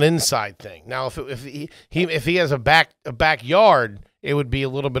is all an inside thing. Now if he has a backyard, it would be a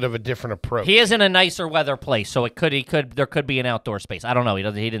little bit of a different approach. He is in a nicer weather place, so there could be an outdoor space. I don't know. He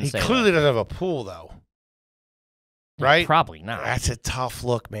didn't He say. clearly doesn't have a pool though. that. Right? Probably not. That's a tough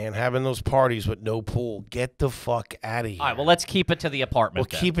look, man. Having those parties with no pool. Get the fuck out of here. All right, well, let's keep it to the apartment.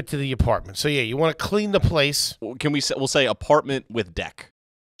 We'll keep it to the apartment. So yeah, you want to clean the place. We'll say apartment with deck.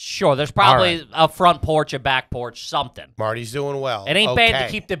 Sure, there's probably a front porch, a back porch, something. Marty's doing well. It ain't bad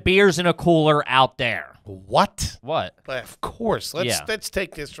to keep the beers in a cooler out there. What? What? Of course. Let's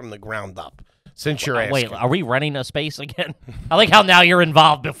take this from the ground up. Since you're asking. Wait, are we renting a space again? I like how now you're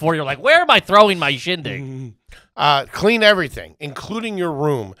involved before you're like, where am I throwing my shindig? Clean everything, including your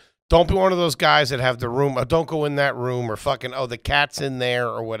room. Don't be one of those guys that have the room. Don't go in that room or fucking, the cat's in there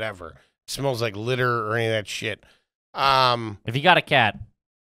or whatever. It smells like litter or any of that shit. If you got a cat,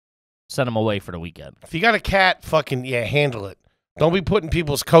 send him away for the weekend. If you got a cat, fucking, handle it. Don't be putting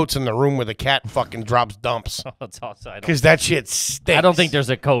people's coats in the room where the cat fucking drops dumps. That's outside. Because that shit stinks. I don't think there's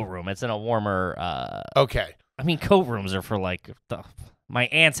a coat room. It's in a warmer. Okay. I mean, coat rooms are for My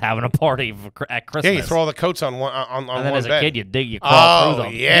aunt's having a party at Christmas. Yeah, you throw all the coats on one on and then one as bed. a kid, you crawl through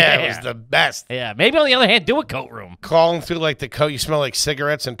them. Yeah, it was the best. Yeah, maybe on the other hand, do a coat room. Crawling through like the coat, you smell like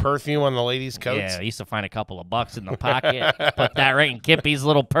cigarettes and perfume on the ladies' coats. Yeah, I used to find a couple of bucks in the pocket, put that right in Kippy's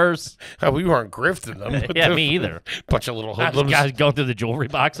little purse. Oh, we weren't grifting them. Yeah, me either. Bunch of little Those hoodlums. guys going through the jewelry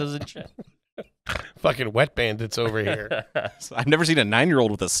boxes and shit. Fucking wet bandits over here. I've never seen a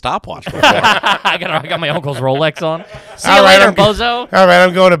 9-year-old with a stopwatch before. I got my uncle's Rolex on. See you All right, later, bozo. All right,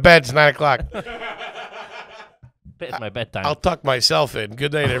 I'm going to bed. It's 9 o'clock. It's my bedtime. I'll tuck myself in.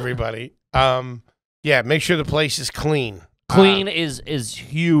 Good night, everybody. Yeah, make sure the place is clean. Clean is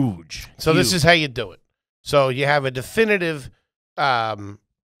huge. So this is how you do it. So you have a definitive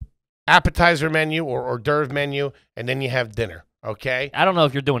appetizer menu or hors d'oeuvre menu, and then you have dinner. Okay? I don't know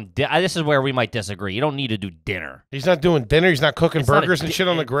if you're doing. This is where we might disagree. You don't need to do dinner. He's not doing dinner. He's not cooking It's not a burgers and shit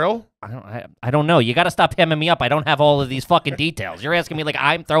on the grill. I don't know. You got to stop hemming me up. I don't have all of these fucking details. You're asking me like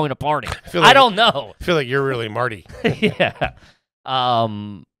I'm throwing a party. I don't know. I feel like you're really Marty. Yeah.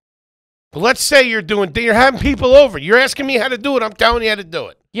 But let's say you're having people over. You're asking me how to do it. I'm telling you how to do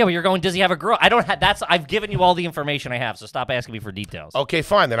it. Yeah, but you're going, does he have a girl? I don't have, I've given you all the information I have, so stop asking me for details. Okay,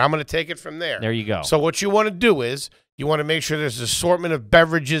 fine. Then I'm going to take it from there. There you go. So what you want to do is you want to make sure there's an assortment of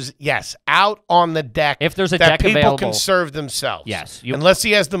beverages, yes, out on the deck. If there's a that deck people available. can serve themselves. Yes. Unless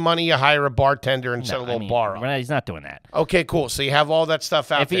he has the money, you hire a bartender and set a No, little bar up. He's not doing that. Okay, cool. So you have all that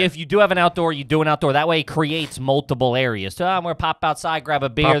stuff out there. If you do have an outdoor, you do an outdoor. That way it creates multiple areas. So I'm going to pop outside, grab a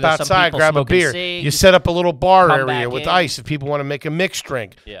beer. Pop There's some outside, people grab a smoking beer. cigs. You set up a little bar Come area back with in. ice if people want to make a mixed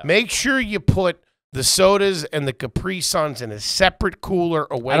drink. Yeah. Make sure you put the sodas and the Capri Suns in a separate cooler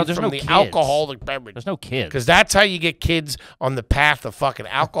away there's from no the kids. alcoholic beverage. There's no kids. Because that's how you get kids on the path of fucking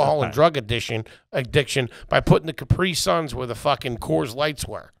alcohol and drug addiction by putting the Capri Suns where the fucking Coors Lights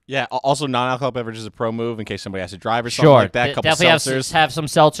were. Yeah, also non-alcoholic beverages is a pro move in case somebody has to drive or something like that. Couple Definitely seltzers. have some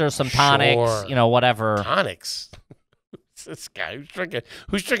seltzers, some tonics, Sure. Whatever. Tonics. This guy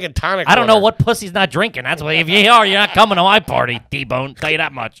who's drinking tonic. I don't know water? what pussy's not drinking. That's why if you are, you're not coming to my party, T-Bone. Tell you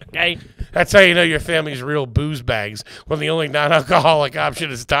that much, okay? That's how you know your family's real booze bags when the only non-alcoholic option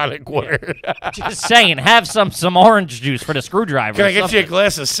is tonic water. Just saying, have some orange juice for the screwdriver. Can I get you a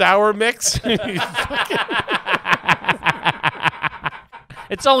glass of sour mix?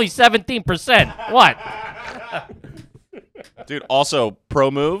 It's only 17%. What? Dude, also, pro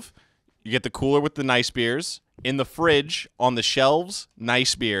move, you get the cooler with the nice beers. In the fridge, on the shelves,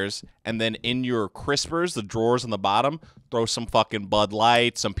 nice beers. And then in your crispers, the drawers on the bottom, throw some fucking Bud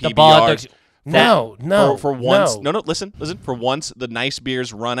Light, some PBR. No. For once, listen. For once, the nice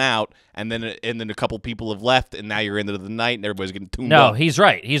beers run out, and then a couple people have left, and now you're into the night, and everybody's getting tuned up. No, he's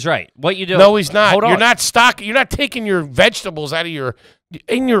right. He's right. What you do? No, he's not. Hold on. You're not stocking. You're not taking your vegetables out of your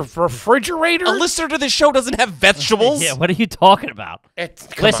refrigerator. A listener to this show doesn't have vegetables. Yeah, what are you talking about? Come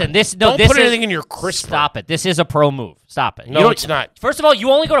Listen, on. don't put anything in your crisper. Stop it. This is a pro move. Stop it. No, it's not. First of all, you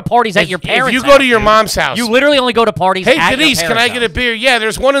only go to parties at your parents' If you go to your mom's house, you literally only go to parties hey, at Denise, your can I parents' get a house. beer? Yeah,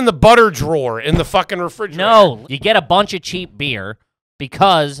 there's one in the butter drawer in the fucking refrigerator. No, you get a bunch of cheap beer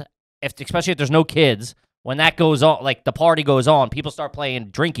because, especially if there's no kids, when that goes on, like the party goes on, people start playing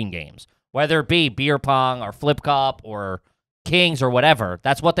drinking games, whether it be beer pong or flip cup or Kings or whatever.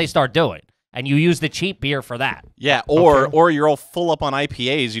 That's what they start doing. And you use the cheap beer for that. Yeah, or you're all full up on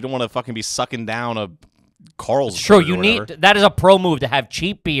IPAs. You don't want to fucking be sucking down a Carl's. Sure, you need that is a pro move to have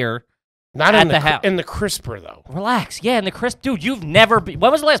cheap beer. Not at in the house. in the crisper though. Relax. Yeah, in the crisp. Dude, you've never been.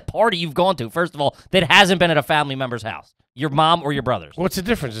 When was the last party you've gone to, first of all, that hasn't been at a family member's house? Your mom or your brother's? What's the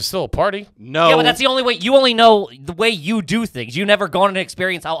difference? It's still a party. No. Yeah, but that's the only way. You only know the way you do things. You never gone and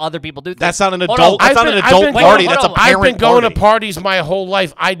experienced how other people do things. That's not an Hold adult. on. That's not an I've adult been- party. hold That's a on. parent I've been going party. to parties my whole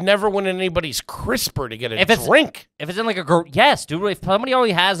life. I'd never went in anybody's crisper to get a drink. If it's in like a yes, dude. If somebody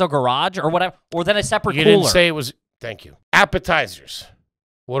already has a garage or whatever, or then a separate You cooler. didn't say it was. Thank you. Appetizers.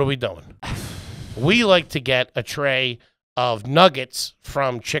 What are we doing? We like to get a tray of nuggets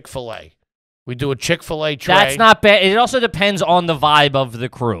from Chick-fil-A. We do a Chick-fil-A tray. That's not bad. It also depends on the vibe of the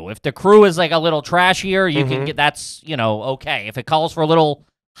crew. If the crew is like a little trashier, you can get that's okay. If it calls for a little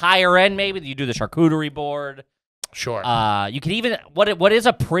higher end, maybe you do the charcuterie board. Sure. You can even what is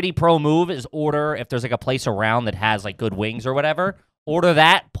a pretty pro move is order if there's like a place around that has like good wings or whatever. Order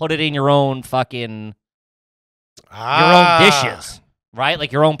that, put it in your own fucking your own dishes. Right?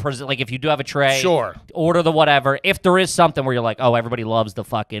 Like your own, like if you do have a tray, Sure. order the whatever. If there is something where you're like, oh, everybody loves the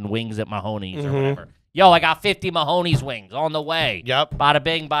fucking wings at Mahoney's or whatever. Yo, I got 50 Mahoney's wings on the way. Yep. Bada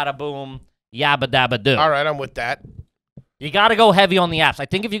bing, bada boom, yabba dabba do. All right, I'm with that. You got to go heavy on the apps. I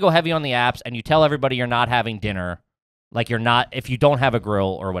think if you go heavy on the apps and you tell everybody you're not having dinner, Like you're not if you don't have a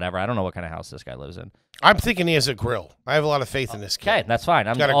grill or whatever. I don't know what kind of house this guy lives in. I'm thinking he has a grill. I have a lot of faith in this kid. Okay, that's fine.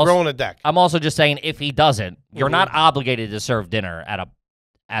 He's got a grill and a deck. I'm also just saying if he doesn't, you're not obligated to serve dinner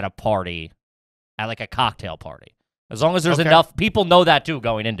at a party, at like a cocktail party. As long as there's enough people know that too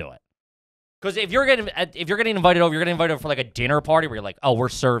going into it. Because if you're getting invited over, you're getting invited over for like a dinner party where you're like, oh, we're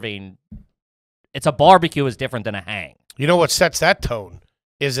serving. It's a barbecue is different than a hang. You know what sets that tone?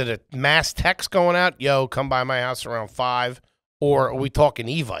 Is it a mass text going out? Yo, come by my house around 5, or are we talking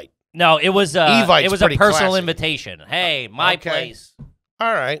Evite? No, it was Evite's a personal classy. invitation. Hey, my place.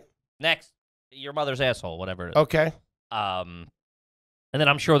 All right. Next, your mother's asshole, whatever it is. Okay. And then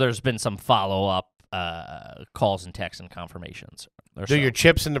I'm sure there's been some follow-up calls and texts and confirmations. Do your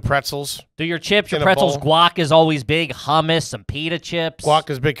chips and the pretzels. Do your chips, your pretzels. Guac is always big. Hummus, some pita chips. Guac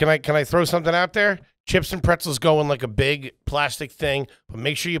is big. Can I throw something out there? Chips and pretzels go in like a big plastic thing, but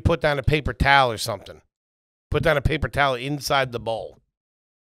make sure you put down a paper towel or something. Put down a paper towel inside the bowl.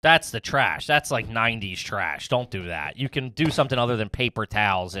 That's the trash. That's like 90s trash. Don't do that. You can do something other than paper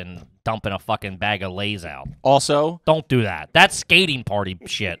towels and dumping a fucking bag of Lay's out. Also, don't do that. That's skating party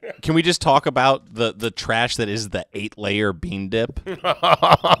shit. Can we just talk about the trash that is the 8-layer bean dip?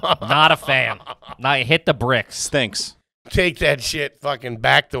 Not a fan. Now you hit the bricks. Stinks. Take that shit fucking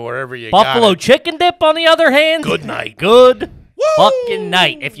back to wherever you Buffalo got it. chicken dip, on the other hand. Good night. Good fucking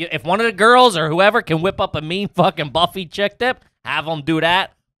night. If one of the girls or whoever can whip up a mean fucking Buffy chick dip, have them do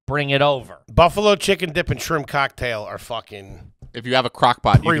that. Bring it over. Buffalo chicken dip and shrimp cocktail are fucking. If you have a crock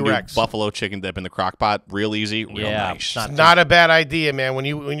pot, you can do Prereqs. buffalo chicken dip in the crock pot. Real easy, real nice. It's not a bad idea, man. When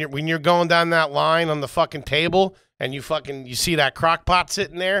you're going down that line on the fucking table and you see that crock pot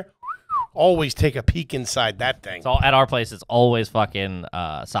sitting there, always take a peek inside that thing. So at our place, it's always fucking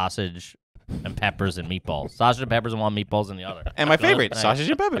sausage and peppers and meatballs. Sausage and peppers in one, meatballs in the other. And my favorite, sausage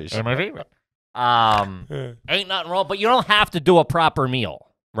and peppers. And my favorite. Ain't nothing wrong, but you don't have to do a proper meal,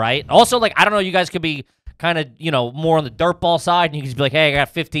 right? Also, like, I don't know, you guys could be kind of, more on the dirtball side, and you can just be like, hey, I got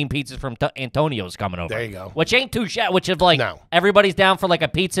 15 pizzas from Antonio's coming over. There you go. Which ain't too which is like, everybody's down for like a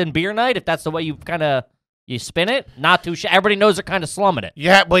pizza and beer night, if that's the way you kind of, you spin it, not too everybody knows they're kind of slumming it.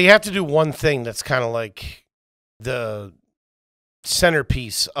 Yeah, well, you have to do one thing that's kind of like the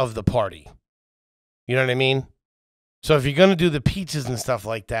centerpiece of the party. You know what I mean? So if you're going to do the pizzas and stuff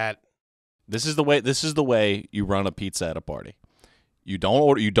like that. This is the way you run a pizza at a party. You don't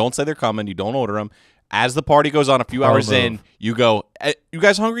order. You don't say they're coming. You don't order them. As the party goes on, a few hours in, you go, you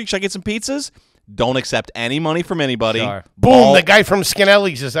guys hungry? Should I get some pizzas? Don't accept any money from anybody. Sure. Boom, the guy from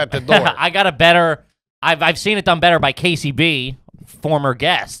Skinelli's is at the door. I got a better, I've seen it done better by Casey B, former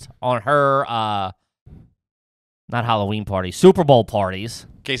guest, on her, not Halloween party, Super Bowl parties.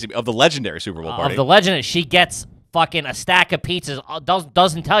 Casey, of the legendary Super Bowl party. Of the legend, she gets fucking a stack of pizzas,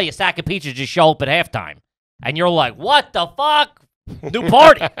 doesn't tell you a stack of pizzas just show up at halftime. And you're like, what the fuck? New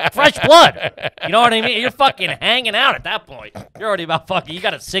party, fresh blood. You know what I mean? You're fucking hanging out at that point. You're already about fucking, you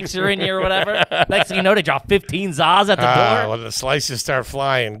got a sixer in you or whatever. Next thing you know, they drop 15 Zaz at the door. When the slices start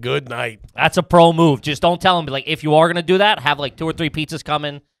flying, good night. That's a pro move. Just don't tell them, be like, if you are going to do that, have like 2 or 3 pizzas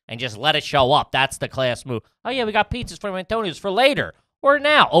coming and just let it show up. That's the class move. Oh, yeah, we got pizzas from Antonio's for later or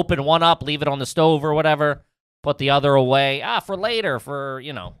now. Open one up, leave it on the stove or whatever. Put the other away. For later, for.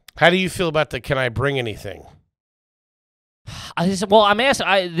 How do you feel about the can I bring anything? I'm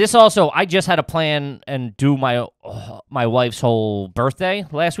asking. This also, I just had a plan and do my wife's whole birthday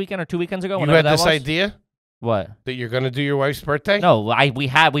last weekend or 2 weekends ago. You had this idea? What? That you're going to do your wife's birthday? No,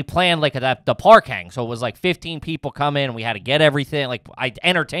 we planned like the park hang, so it was like 15 people come in. And we had to get everything. Like I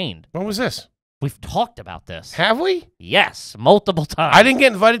entertained. When was this? We've talked about this. Have we? Yes, multiple times. I didn't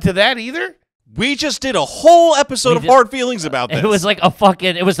get invited to that either. We just did a whole episode of Hard Feelings about this. It was like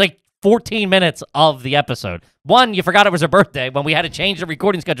it was like 14 minutes of the episode. One, you forgot it was her birthday when we had to change the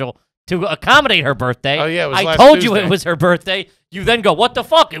recording schedule to accommodate her birthday. Oh, yeah, it was I last told Tuesday. you it was her birthday. You then go, what the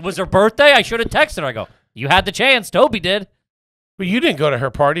fuck? It was her birthday? I should have texted her. I go, you had the chance. Toby did. But you didn't go to her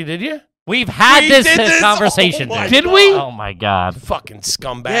party, did you? We've had this conversation. Oh, dude. Did we? Oh, my God. Fucking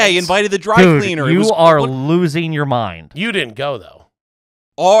scumbags. Yeah, he invited the dry Dude, cleaner. you are losing your mind. You didn't go, though.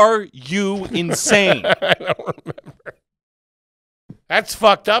 Are you insane? I don't remember. That's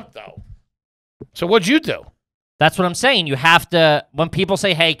fucked up, though. So what'd you do? That's what I'm saying. You have to, when people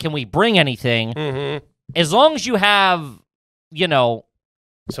say, hey, can we bring anything? Mm-hmm. As long as you have,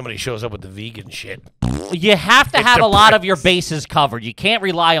 Somebody shows up with the vegan shit. you have to have a lot of your bases covered. You can't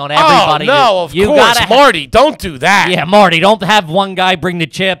rely on everybody. Oh, no, of course. Marty, don't do that. Yeah, Marty, don't have one guy bring the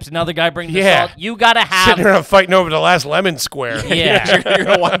chips, another guy bring the salt. You got to have. Sitting around fighting over the last lemon square. Yeah. You're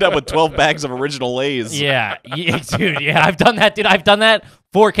going to wind up with 12 bags of original Lay's. Yeah, dude, yeah, I've done that, dude. I've done that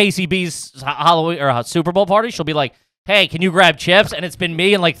for KCB's Halloween or Super Bowl party. She'll be like, hey, can you grab chips? And it's been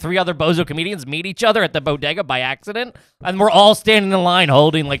me and like 3 other bozo comedians meet each other at the bodega by accident, and we're all standing in line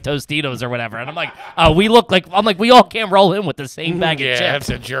holding like Tostitos or whatever. And I'm like, we look like we all can't roll in with the same bag of chips. That's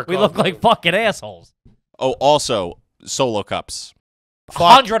a jerk. We look like fucking assholes. Oh, also Solo cups.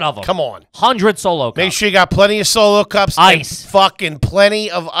 100 of them. Come on. 100 Solo cups. Make sure you got plenty of Solo cups. Ice. And fucking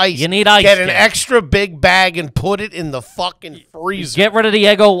plenty of ice. You need ice. Get an extra big bag and put it in the fucking freezer. Get rid of the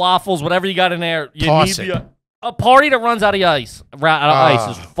Eggo waffles, whatever you got in there. You Toss need it. a party that runs out of ice.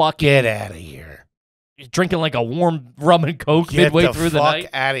 Ice is fucking. Get out of here. Drinking like a warm rum and coke Get midway the through the fuck night.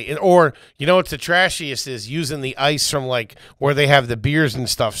 out of here. Or, you know what's the trashiest is using the ice from like where they have the beers and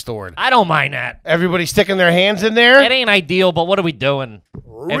stuff stored. I don't mind that. Everybody sticking their hands in there? It ain't ideal, but what are we doing?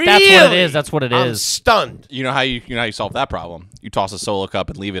 Really? If that's what it is, that's what it I'm is. stunned. You know how you solve that problem? You toss a Solo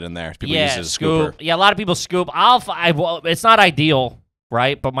cup and leave it in there. People use it as a scoop. scooper. Yeah, a lot of people scoop. Well, it's not ideal,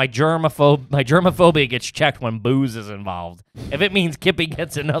 right? But my germophobia gets checked when booze is involved. If it means Kippy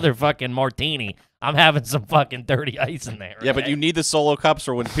gets another fucking martini, I'm having some fucking dirty ice in there. Yeah, but you need the Solo cups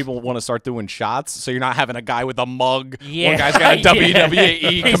for when people want to start doing shots, so you're not having a guy with a mug. Yeah. One guy's got a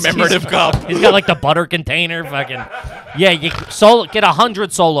WWE commemorative cup. He's got like the butter container. Fucking yeah, get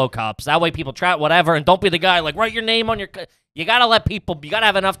 100 Solo cups. That way people try whatever, and don't be the guy like write your name on your. You gotta let people. You gotta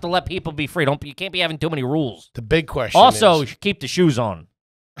have enough to let people be free. You can't be having too many rules. The big question Also, is, keep the shoes on.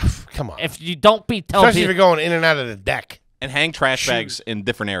 come on. If you don't be telling Especially if people. you're going in and out of the deck. And hang trash bags in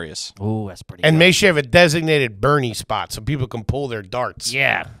different areas. Ooh, that's pretty. And good. make sure you have a designated Bernie spot so people can pull their darts.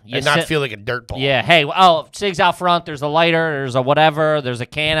 Yeah, And not feel like a dirt ball. Yeah. Hey, Sig's out front. There's a lighter. There's a whatever. There's a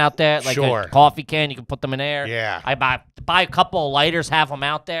can out there, like Sure. a coffee can. You can put them in there. Yeah. I buy a couple of lighters, have them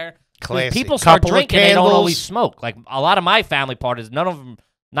out there. 'Cause Classy. people start Couple of drinking, they don't candles. always smoke. Like a lot of my family parties, not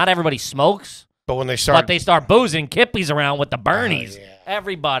everybody smokes, But when they but start, they start boozing. Kippy's around with the Bernies. yeah.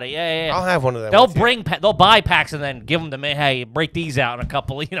 Everybody, yeah. I'll have one of them. with you. They'll buy packs and then give them to me. Hey, break these out in a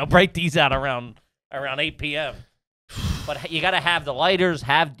couple. Break these out around 8 p.m. But you got to have the lighters.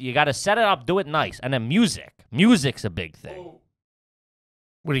 You got to set it up, do it nice, and then music. Music's a big thing.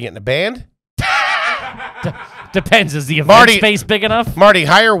 What are you getting, a band? Depends. Is the event Marty- space big enough? Marty,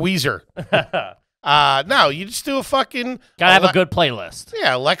 hire Weezer. No, you just do a fucking... Gotta have a good playlist.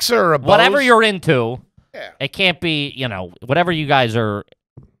 Yeah, Alexa or a Bose. Whatever you're into, Yeah. it can't be, whatever you guys are.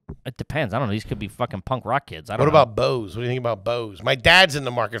 It depends. I don't know. These could be fucking punk rock kids. I don't What know. about Bose? What do you think about Bose? My dad's in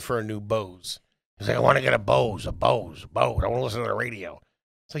the market for a new Bose. He's like, I want to get a Bose. I want to listen to the radio.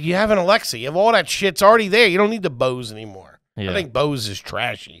 It's like, you have an Alexa. You have all that shit. It's already there. You don't need the Bose anymore. Yeah. I think Bose is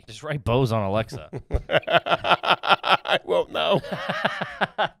trashy. Just write Bose on Alexa. I won't know.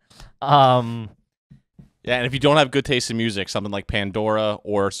 Yeah, and if you don't have good taste in music, something like Pandora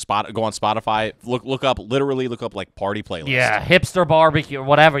or go on Spotify, look up like party playlists. Yeah, hipster barbecue or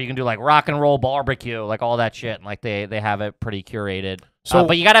whatever. You can do like rock and roll barbecue, like all that shit. And like they have it pretty curated. So-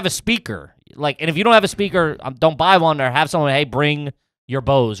 but you gotta have a speaker. And if you don't have a speaker, don't buy one or have someone. Hey, bring your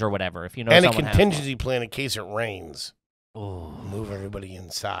Bose or whatever. If you know And a someone has contingency plan in case it rains. one. Ooh, Move everybody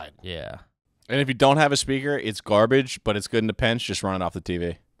inside. yeah. And if you don't have a speaker, it's garbage, but it's good in the pinch. Just run it off the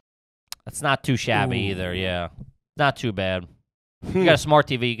TV. That's not too shabby either. Yeah, not too bad. You got a smart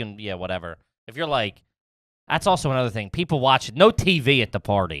TV, you can whatever. If you're like, that's also another thing. People watch no TV at the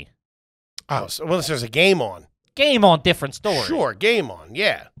party. Oh, so unless there's a game on. Game on, different story. Sure, game on.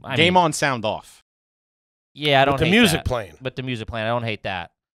 Yeah. Game on, sound off. Yeah, I don't With the hate music that. playing. With the music playing, I don't hate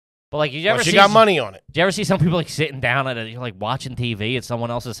that. But like, you ever Unless you see got money on it. Do you ever see some people like sitting down at watching TV at someone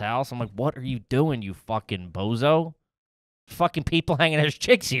else's house? I'm like, what are you doing, you fucking bozo? Fucking people hanging. There's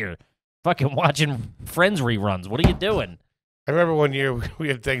chicks here, fucking watching Friends reruns. What are you doing? I remember one year we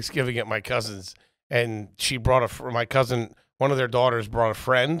had Thanksgiving at my cousin's, and she brought my cousin, one of their daughters brought a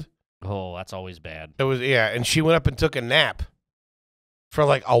friend. Oh, that's always bad. It was, yeah, and she went up and took a nap for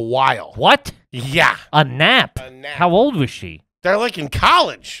like a while. What? Yeah. A nap? A nap. How old was she? They're like in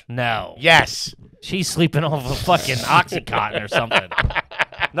college. No. Yes. She's sleeping off a fucking Oxycontin or something.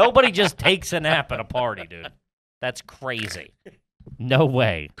 Nobody just takes a nap at a party, dude. That's crazy. No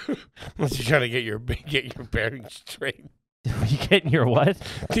way. Unless you're trying to get your bearings straight. Are you getting your what?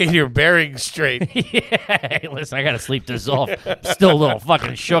 Get your bearings straight. Yeah. Hey, listen, I got to sleep this off. Still a little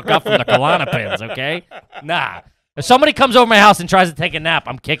fucking shook up from the Klonopins, okay? Nah. If somebody comes over my house and tries to take a nap,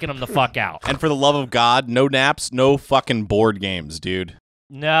 I'm kicking them the fuck out. And for the love of God, no naps, no fucking board games, dude.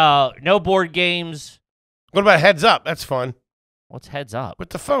 No board games. What about heads up? That's fun. What's heads up? With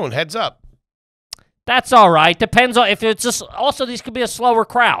the phone, heads up. That's all right. Depends on if it's just. Also, these could be a slower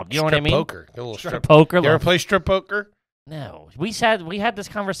crowd. You know what I Strip mean? Poker. A little strip Poker. You ever play strip poker? No, we had this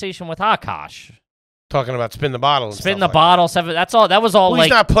conversation with Akash. Talking about spin the bottle. And Spin stuff the like bottle, 7. That's all. That was all Well, like.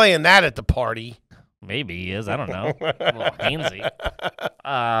 he's not playing that at the party. Maybe he is. I don't know. A little handsy.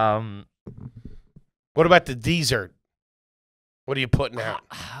 What about the dessert? What are you putting out?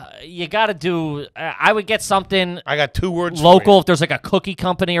 You got to do. I would get something. I got 2 words. Local. If there's like a cookie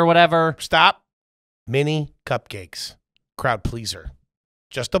company or whatever. Stop. Mini cupcakes. Crowd pleaser.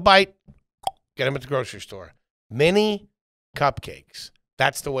 Just a bite. Get them at the grocery store. Mini cupcakes.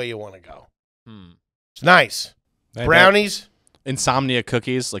 That's the way you want to go. It's nice. Brownies. Insomnia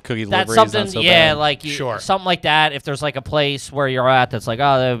cookies, like cookie That's delivery. something, is not so yeah, bad. like something like that. If there's like a place where you're at that's like,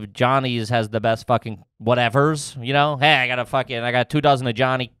 oh, Johnny's has the best fucking whatevers, you know? Hey, I got 2 dozen of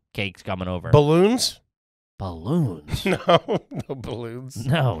Johnny cakes coming over. Balloons? Balloons? No balloons.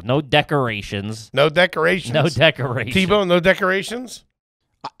 No decorations. No decorations? No decorations. T-Bone, no decorations?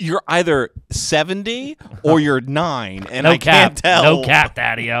 You're either 70 or you're 9, and No I can't tell. No cap,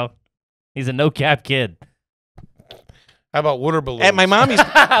 Daddy-o. He's a no cap kid. How about water balloons? At my mommy's.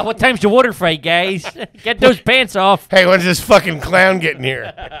 What time's your water fight, guys? Get those pants off. Hey, when's this fucking clown getting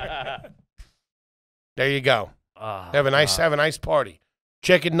here? There you go. Have a nice party.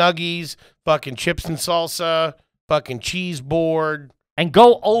 Chicken nuggies, fucking chips and salsa, fucking cheese board. And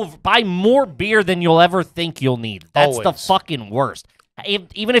buy more beer than you'll ever think you'll need. That's the fucking worst.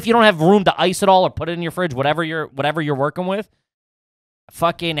 Even if you don't have room to ice it all or put it in your fridge, whatever you're working with,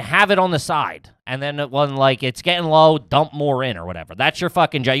 fucking have it on the side. And then when like it's getting low, dump more in or whatever. That's your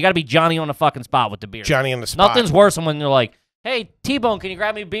fucking job. You got to be Johnny on the fucking spot with the beer. Johnny on the spot. Nothing's worse than when you're like, hey, T-Bone, can you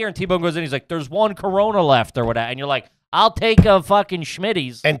grab me a beer? And T-Bone goes in, he's like, there's 1 Corona left or whatever. And you're like, I'll take a fucking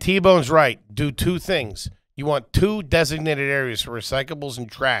Schmitty's. And T-Bone's right. Do 2 things. You want 2 designated areas for recyclables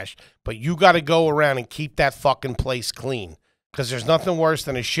and trash, but you got to go around and keep that fucking place clean. Because there's nothing worse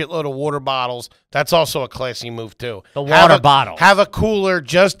than a shitload of water bottles. That's also a classy move, too. The water bottle. Have a cooler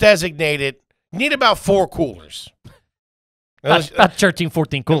just designated. You need about 4 coolers. About 13,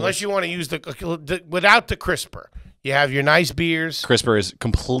 14 coolers. Unless you want to use the without the crisper. You have your nice beers. Crisper is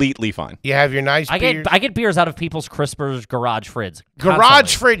completely fine. You have your nice beers. I get beers out of people's Crispers garage fridge.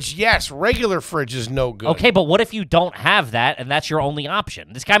 Garage fridge, yes. Regular fridge is no good. Okay, but what if you don't have that and that's your only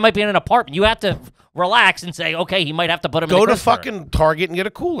option? This guy might be in an apartment. You have to relax and say, okay, he might have to put him in the crisper. Go to fucking Target and get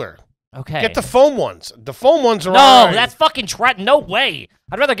a cooler. Okay. Get the foam ones. The foam ones are No, all right. that's fucking no way.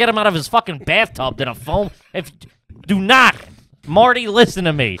 I'd rather get him out of his fucking bathtub than a foam. Do not, Marty, listen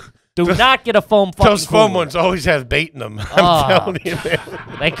to me. Do not get a foam fucking Those foam cooler. ones always have bait in them. I'm telling you.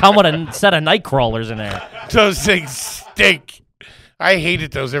 They come with a set of night crawlers in there. Those things stink. I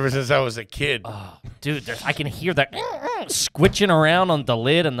hated those ever since I was a kid. Oh, dude, I can hear that squitching around on the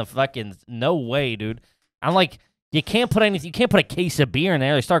lid and the fucking, no way, dude. I'm like, you can't put anything, you can't put a case of beer in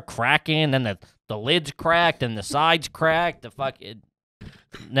there. They start cracking, and the lid's cracked, and the side's cracked. The fucking,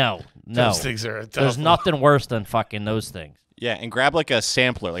 no. Those things are tough. There's nothing worse than fucking those things. Yeah, and grab like a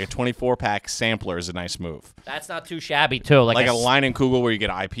sampler, like a 24-pack sampler is a nice move. That's not too shabby, too. Like a line and Kugel where you get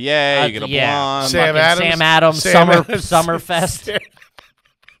an IPA, you get a blonde. Sam Adams, Summerfest.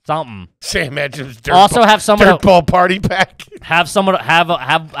 Something. Sam Adams. Have someone dirtball party pack. Have someone have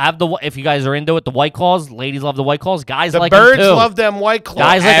the, if you guys are into it, the White Claws. Ladies love the White Claws. Guys like them too. The birds love them White Claws.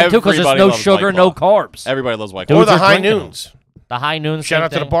 Guys like them too because there's Everybody no loves sugar, White no Claw. carbs. Everybody loves White Or Claw. the high noons. The high noons. Shout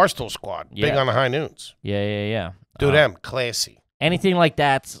out to the Barstool Squad. Big Yeah. on the high noons. Yeah. Do them. Classy. Anything like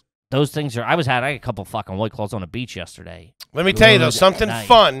that, those things are. I had a couple fucking White Claws on the beach yesterday. Let me tell you, though, something night.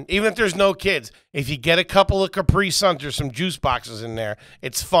 fun, even if there's no kids, if you get a couple of Capri Suns or some juice boxes in there,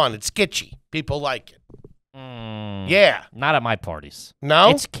 it's fun. It's kitschy. People like it. Yeah. Not at my parties. No?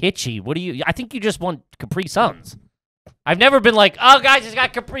 It's kitschy. What do you? I think you just want Capri Suns. I've never been like, oh, guys, it's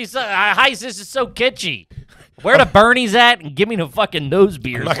got Capri Suns. Hi, this is so kitschy. Where the Bernie's at and give me the fucking nose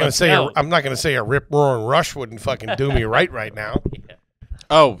beers. I'm not gonna say a Rip Roaring Rush wouldn't fucking do me right now. Yeah.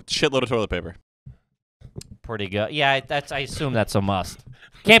 Oh, shitload of toilet paper. Pretty good. Yeah, I assume that's a must.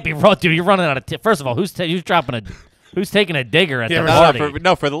 Can't be wrong, dude. You're running out of. First of all, who's taking a digger at the party?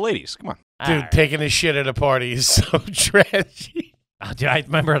 For the ladies. Come on, dude. Taking a shit at a party is so trashy. Oh, dude, I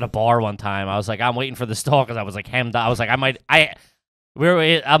remember at a bar one time. I was like, I'm waiting for the stall because I was like hemmed up. I was like, I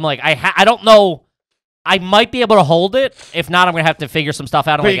don't know. I might be able to hold it. If not, I'm gonna have to figure some stuff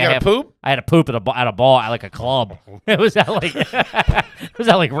out. Wait, you gotta poop? I had to poop at a ball at like a club. It was at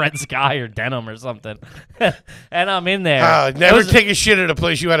like Red Sky or Denim or something. And I'm in there. Never take a shit at a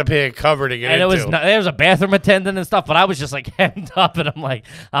place you had to pay a cover to get into. And there was a bathroom attendant and stuff, but I was just like hemmed up, and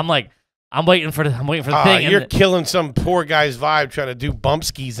I'm waiting for the thing. You're killing some poor guy's vibe trying to do bump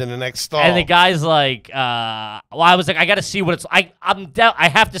skis in the next stall. And the guy's like, I was like, I got to see what it's. I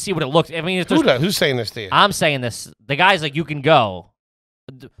have to see what it looks. I mean, who's saying this to you? I'm saying this. The guy's like, you can go.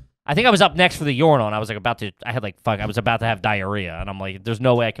 I think I was up next for the urinal, and I was like I was about to have diarrhea, and I'm like, there's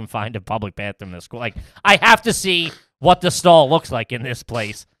no way I can find a public bathroom in this school. Like, I have to see what the stall looks like in this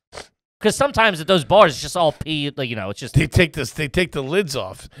place. Because sometimes at those bars, it's just all pee, like, it's just... They take the lids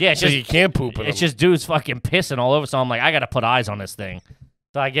off, yeah, so you can't poop in them. It's just dudes fucking pissing all over, so I'm like, I got to put eyes on this thing.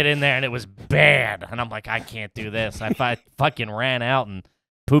 So I get in there, and it was bad, and I'm like, I can't do this. I fucking ran out and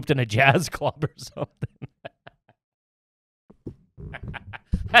pooped in a jazz club or something.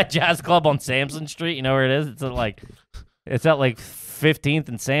 That jazz club on Sampson Street, you know where it is? It's at like 15th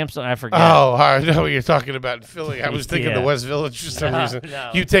and Sampson. I forget. Oh, I know what you're talking about in Philly. I was thinking the West Village for some reason.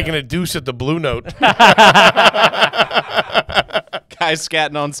 You taking a deuce at the Blue Note. Guys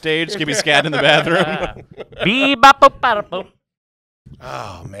scatting on stage. Kippy scatting in the bathroom.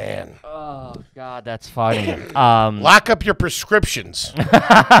 Oh, man. Oh, God, that's funny. Lock up your prescriptions.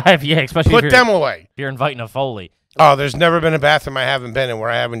 Yeah, especially Put them away. if you're inviting a Foley. Oh, there's never been a bathroom I haven't been in where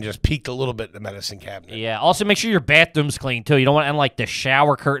I haven't just peeked a little bit in the medicine cabinet. Yeah. Also, make sure your bathroom's clean too. You don't want and like the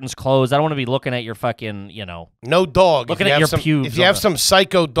shower curtains closed. I don't want to be looking at your fucking, No dog. Looking at your pubes. If you have some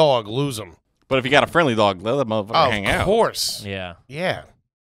psycho dog, lose them. But if you got a friendly dog, let that motherfucker hang out. Of course. Yeah. Yeah.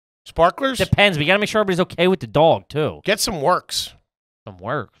 Sparklers? Depends. We gotta make sure everybody's okay with the dog too. Get some works. Some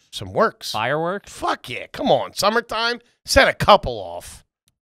works. Some works. Fireworks. Fuck yeah. Come on. Summertime. Set a couple off.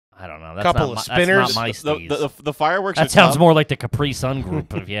 I don't know. That's Couple not of my, spinners. That's not my steez. The fireworks. That sounds more like the Capri Sun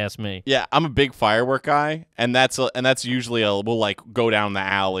group, if you ask me. Yeah, I'm a big firework guy, and that's usually we'll like go down the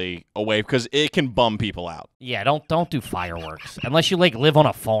alley away because it can bum people out. Yeah, don't do fireworks unless you like live on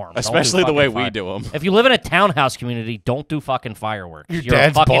a farm. Especially the way we do them. If you live in a townhouse community, don't do fucking fireworks. Your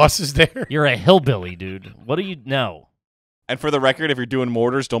dad's boss is there. You're a hillbilly, dude. What do you know? And for the record, if you're doing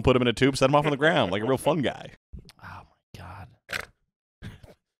mortars, don't put them in a tube. Set them off on the ground like a real fun guy. Oh my God.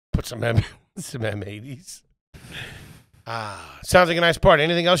 Put some M80s. Sounds like a nice party.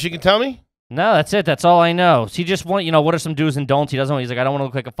 Anything else you can tell me? No, that's it. That's all I know. So he just want, what are some do's and don'ts? He doesn't want, he's like, I don't want to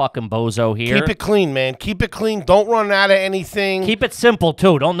look like a fucking bozo here. Keep it clean, man. Keep it clean. Don't run out of anything. Keep it simple,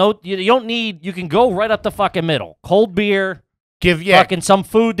 too. You don't need, you can go right up the fucking middle. Cold beer. Fucking some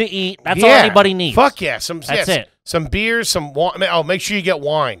food to eat. That's all anybody needs. Fuck yeah. That's it. Some beers, some wine. Oh, make sure you get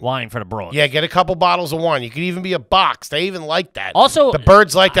wine. Wine for the broad. Yeah, get a couple bottles of wine. You could even be a box. They even like that. Also, the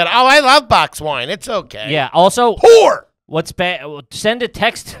birds like that. Oh, I love box wine. It's okay. Yeah. Also, whore. What's bad? Send a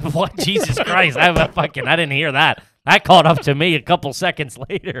text. What? Jesus Christ! I didn't hear that. That caught up to me a couple seconds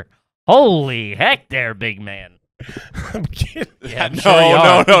later. Holy heck, there, big man. I'm kidding. Yeah,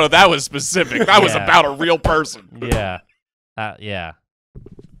 no. That was specific. That was about a real person. Yeah. Yeah.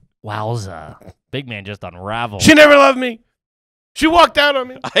 Wowza. Big man just unraveled. She never loved me. She walked out on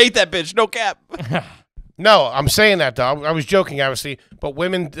me. I hate that bitch. No cap. No, I'm saying that, though. I was joking, obviously. But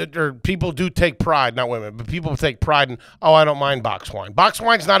women, or people do take pride, not women, but people take pride in, I don't mind box wine. Box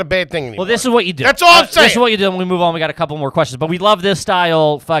wine's not a bad thing anymore. Well, this is what you do. That's all I'm saying. This is what you do when we move on. We got a couple more questions. But we love this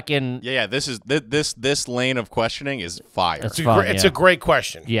style fucking... Yeah, this lane of questioning is fire. It's a great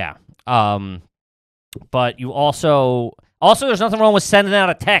question. Yeah. But you also... Also, there's nothing wrong with sending out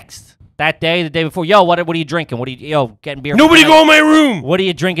a text that day, the day before. Yo, what are you drinking? What are you, getting beer? Nobody go in my room. What are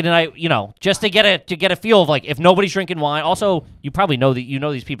you drinking tonight? Just to get a feel of like if nobody's drinking wine. Also, you probably know that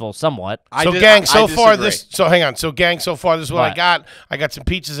these people somewhat. Gang, so far this is what I got. I got some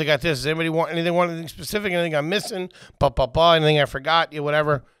pizzas. I got this. Does anybody want anything specific? Anything I'm missing? Anything I forgot? Yeah,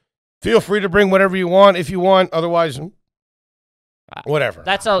 whatever. Feel free to bring whatever you want if you want. Otherwise, whatever.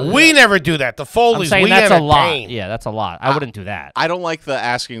 We never do that. The Foleys, that's a lot. Yeah, that's a lot. I wouldn't do that. I don't like the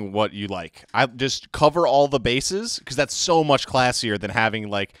asking what you like. I just cover all the bases because that's so much classier than having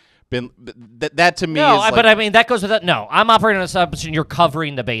like been that to me. No, is but I mean that goes with that. No, I'm operating on the assumption you're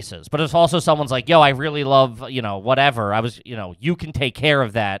covering the bases. But if also someone's like, yo, I really love whatever. I was you can take care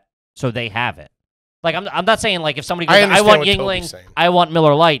of that so they have it. Like I'm not saying like if somebody goes, I want Yingling, I want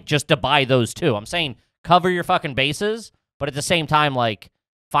Miller Lite, just to buy those two. I'm saying cover your fucking bases. But at the same time, like,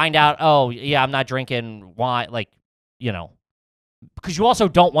 find out, I'm not drinking wine, because you also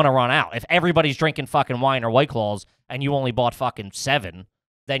don't want to run out. If everybody's drinking fucking wine or White Claws and you only bought fucking 7,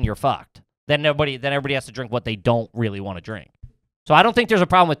 then you're fucked. Then everybody has to drink what they don't really want to drink. So I don't think there's a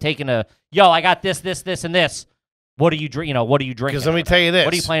problem with taking I got this, and this. What are you drinking? What are you drinking? Because let me tell you this.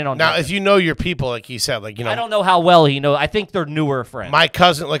 What are you planning on now? drinking? If you know your people, like he said, I don't know how well he knows. I think they're newer friends. My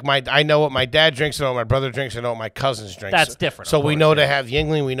cousin, I know what my dad drinks. I know what my brother drinks. I know what my cousins drink. That's different. So we know to have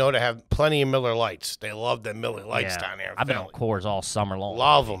Yingling. We know to have plenty of Miller Lights. They love the Miller Lights down there. I've been on Coors all summer long.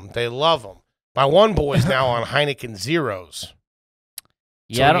 Love them. They love them. My one boy's now on Heineken Zeros.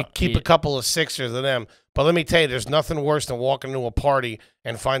 Yeah, so you keep a couple of sixers of them. But let me tell you, there's nothing worse than walking into a party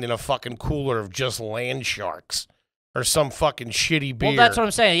and finding a fucking cooler of just Land Sharks. or some fucking shitty beer. Well, that's what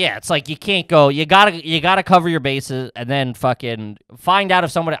I'm saying. Yeah, it's like you can't go. You gotta cover your bases and then fucking find out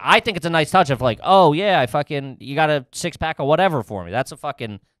if somebody. I think it's a nice touch of like, oh yeah, you got a 6-pack of whatever for me. That's a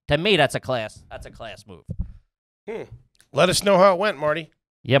fucking, to me, that's a class move. Let us know how it went, Marty.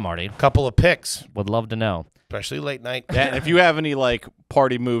 Yeah, Marty. Couple of picks, Would love to know. especially late night. Yeah, and if you have any like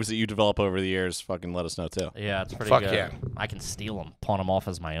party moves that you develop over the years, fucking let us know too. Yeah, it's pretty Fuck good. yeah. I can steal them, pawn them off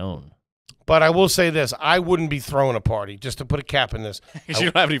as my own. But I will say this: I wouldn't be throwing a party. Just to put a cap in this, Because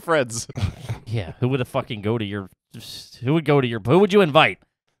you don't have any friends. Yeah, who would fucking go to your? Who would you invite?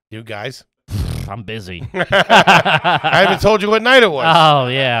 you guys. I'm busy. I haven't told you what night it was. Oh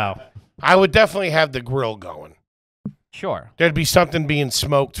yeah, I would definitely have the grill going. sure. There'd be something being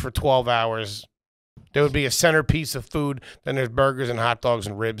smoked for 12 hours. There would be a centerpiece of food. Then there's burgers and hot dogs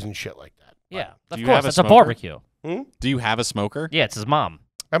and ribs and shit like that. Yeah, of you course. have a It's a smoker? barbecue. Do you have a smoker? Yeah, it's his mom.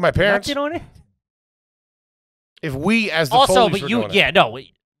 And my parents, You know what I mean? if we as the Also, Foleys but were you, doing it. yeah, no.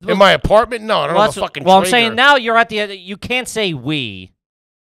 In my apartment, no, I don't Well, have a fucking I'm Traeger. saying now you're at the. You can't say we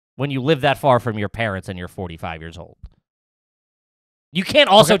when you live that far from your parents and you're 45 years old. You can't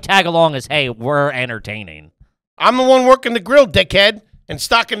also tag along as, hey, we're entertaining. I'm the one working the grill, dickhead, and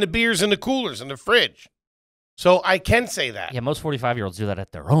stocking the beers in the coolers in the fridge. So I can say that. Yeah, most 45-year-olds do that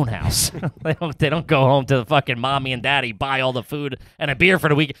at their own house. They don't go home to the fucking mommy and daddy, buy all the food and a beer for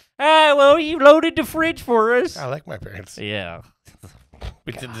the week. Ah, well, you loaded the fridge for us. I like my parents. Yeah.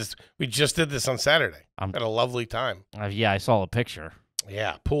 We did this. We just did this on Saturday. Had a lovely time. Yeah, I saw a picture.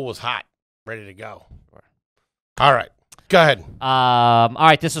 Yeah, pool was hot, ready to go. All right, go ahead. All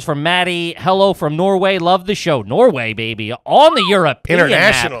right, this is from Maddie. Hello from Norway. Love the show. Norway, baby. On the European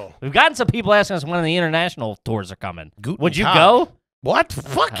International. map. We've gotten some people asking us when the international tours are coming. Guten Would you Tag. go? What?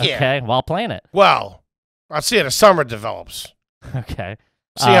 Fuck yeah. Okay, well, I'll plan it. Well, I'll see how the summer develops. Okay.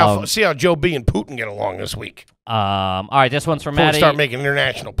 See how Joe B and Putin get along this week. All right, this one's from Before we Maddie. start making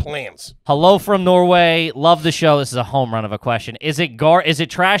international plans. Hello from Norway. Love the show. This is a home run of a question. Is it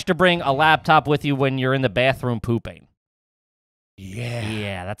trash to bring a laptop with you when you're in the bathroom pooping? Yeah.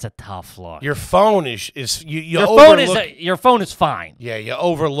 Yeah, that's a tough look. Your phone is you Your phone is fine. Yeah, you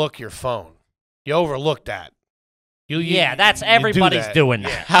overlook your phone. You overlook that. Yeah, that's you everybody's that. doing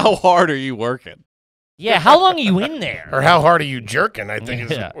that. How hard are you working? Yeah, how long are you in there? Or how hard are you jerking? I think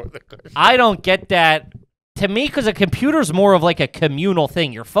is Yeah. more the question. I don't get that. To me, because a computer's more of like a communal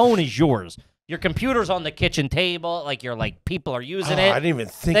thing. Your phone is yours. Your computer's on the kitchen table. Like you're like people are using it. I didn't even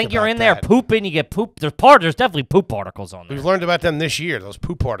think you're about in there that. pooping. You get poop. There's definitely poop particles on there. We've learned about them this year. Those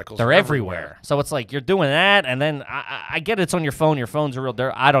poop particles. They're are everywhere. So it's like you're doing that, and then I get it's on your phone. Your phone's a real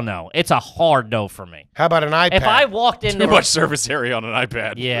dirt. I don't know. It's a hard no for me. How about an iPad? If I walked into Too much surface area on an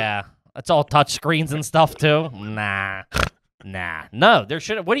iPad. yeah, it's all touch screens and stuff too. Nah. No, there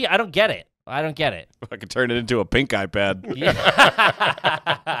should. What do you? I don't get it. I I could turn it into a pink iPad. Yeah.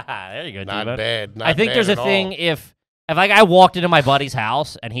 There you go, Not G-Man. bad. Not I think bad there's a at all. thing if like I walked into my buddy's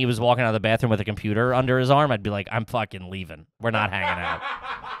house and he was walking out of the bathroom with a computer under his arm, I'd be like, I'm fucking leaving. We're not hanging out.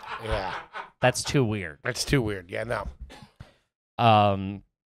 Yeah, That's too weird. that's too weird. Yeah, no.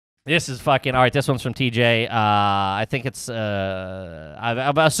 This is fucking all right. This one's from TJ. I think it's.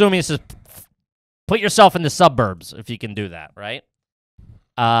 I'm assuming this is put yourself in the suburbs if you can do that, right?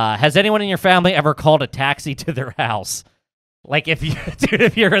 Has anyone in your family ever called a taxi to their house? Like if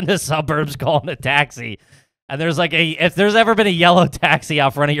you're in the suburbs calling a taxi, and there's like if there's ever been a yellow taxi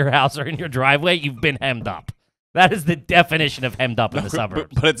out front of your house or in your driveway, you've been hemmed up. That is the definition of hemmed up in the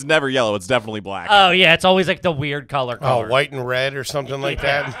suburbs. But it's never yellow. It's definitely black. Oh yeah, it's always like the weird color. Oh, white and red or something like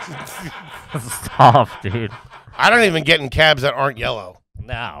that. Stop, dude. I don't even get in cabs that aren't yellow.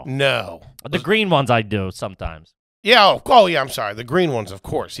 No. No. The green ones I do sometimes. Yeah. Oh, yeah. I'm sorry. The green ones, of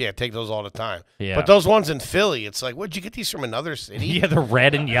course. Yeah, take those all the time. Yeah. But those ones in Philly, it's like, what'd you get these from another city? Yeah, the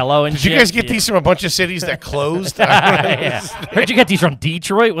red and yellow and Did shit. you guys get these from a bunch of cities that closed? Yeah. Where'd you get these from?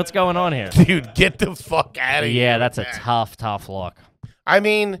 Detroit? What's going on here? Dude, get the fuck out of here. Yeah, that's a with that. tough look. I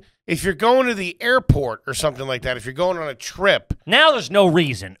mean, if you're going to the airport or something like that, if you're going on a trip. Now there's no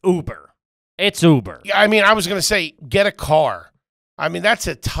reason. Uber. It's Uber. Yeah, I mean, I was going to say, get a car. I mean, that's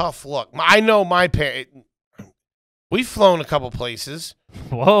a tough look. I know my parents. We've flown a couple places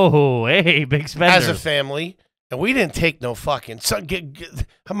Whoa, hey, big spender. as a family, and we didn't take no fucking.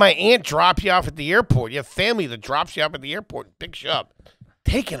 My aunt dropped you off at the airport. You have family that drops you off at the airport and picks you up.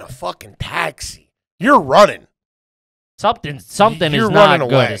 Taking a fucking taxi. You're running. Something You're is not running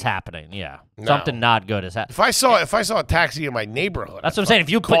good away. is happening. Yeah, No. something not good is happening. If I saw a taxi in my neighborhood, That's what I'm saying. If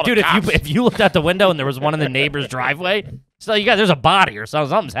you call put, the dude, cops. if you looked out the window and there was one in the neighbor's driveway, so there's a body or something.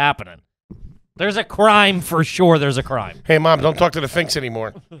 Something's happening. There's a crime for sure. There's a crime. Hey, Mom, don't talk to the Finks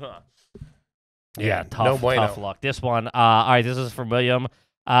anymore. Yeah, no bueno. tough luck. This one, all right, this is from William.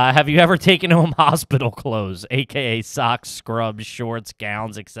 Have you ever taken home hospital clothes, a.k.a. socks, scrubs, shorts,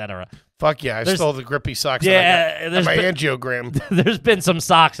 gowns, etc.? Fuck yeah, I stole the grippy socks yeah, that I got at my angiogram. There's been some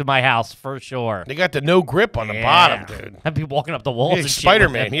socks in my house, for sure. They got the no grip on the bottom, dude. I'd be walking up the walls and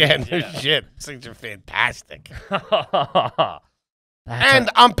Spider-Man, no shit. These things are fantastic. And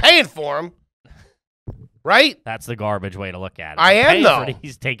I'm paying for them. Right? That's the garbage way to look at it. I am, though.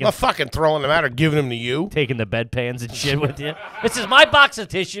 He's taking I'm fucking throwing them out or giving them to you. Taking the bedpans and shit with you. This is my box of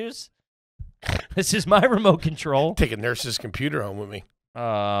tissues. This is my remote control. Take a nurse's computer home with me.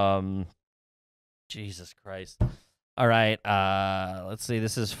 Jesus Christ. All right. Let's see.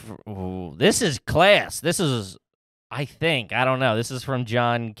 This is class. This is, I think, I don't know. This is from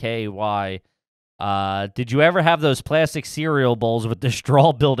John KY. Did you ever have those plastic cereal bowls with the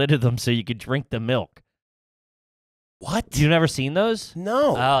straw built into them so you could drink the milk? What? You never seen those?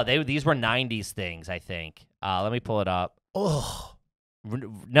 No. Oh, these were 90s things, I think. Let me pull it up. Oh.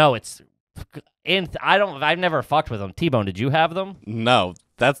 No, I've never fucked with them. T-Bone, did you have them? No.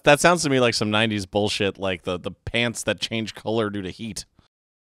 That sounds to me like some 90s bullshit, like the pants that change color due to heat.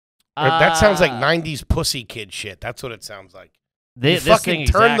 That sounds like 90s pussy kid shit. That's what it sounds like. This thing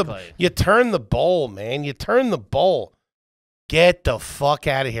exactly. You turn the bowl, man. You turn the bowl. Get the fuck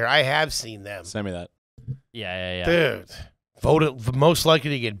out of here. I have seen them. Send me that. Yeah. Dude. Voted most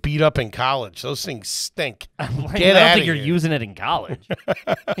likely to get beat up in college. Those things stink. I don't think you're using it in college.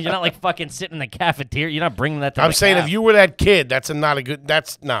 You're not like fucking sitting in the cafeteria. You're not bringing that to I'm saying if you were that kid,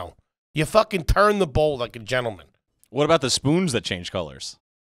 no. You fucking turn the bowl like a gentleman. What about the spoons that change colors?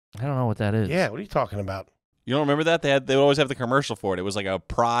 I don't know what that is. Yeah, what are you talking about? You don't remember that? They would always have the commercial for it. It was like a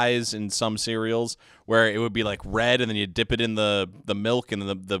prize in some cereals where it would be like red, and then you dip it in the milk, and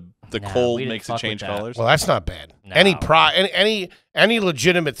then the cold makes it change colors. Well, that's not bad. No. Any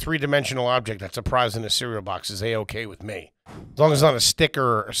legitimate three-dimensional object that's a prize in a cereal box is A-okay with me. As long as it's not a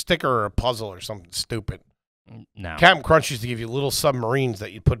sticker or a puzzle or something stupid. No. Captain Crunch used to give you little submarines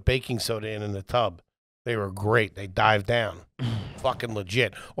that you put baking soda in the tub. They were great. They dived down. Fucking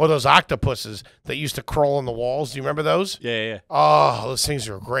legit. Or those octopuses that used to crawl on the walls. Do you remember those? Yeah. Oh, those things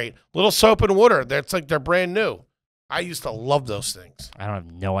are great. Little soap and water. That's like they're brand new. I used to love those things. I don't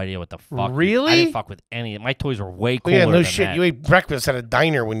have no idea what the fuck. Really? I didn't fuck with any. My toys were way cooler. Yeah, no than shit. that. You ate breakfast at a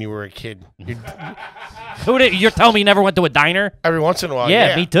diner when you were a kid. You're telling me you never went to a diner? Every once in a while,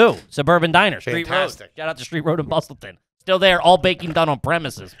 Yeah, me too. Suburban Diner. Street Fantastic. Road. Shout out to Street Road in Bustleton. Still there, all baking done on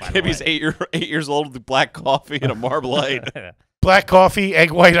premises. Kippy's 8 years old with black coffee and a Marmalade. Black coffee, egg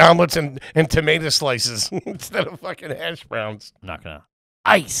white omelets, and tomato slices instead of fucking hash browns. I'm not gonna.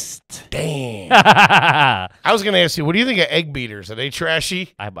 Iced. Damn. I I was going to ask you, what do you think of egg beaters? Are they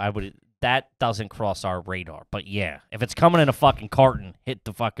trashy? would. That doesn't cross our radar, but yeah, if it's coming in a fucking carton, hit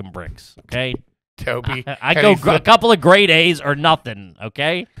the fucking bricks, okay? Toby. I go a couple of grade A's or nothing,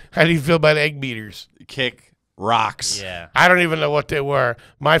 okay? How do you feel about egg beaters? Kick rocks. Yeah. I don't even know what they were.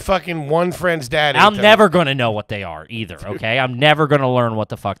 My fucking one friend's dad ate I'm them. never going to know what they are either, okay? I'm never going to learn what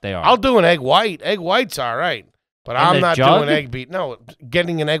the fuck they are. I'll do an egg white. Egg white's all right. But In I'm the not jug? doing egg beat. No,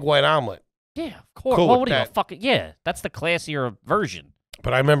 getting an egg white omelet. Yeah, of course. Cool Well, with what are you that. fucking? Yeah, that's the classier version.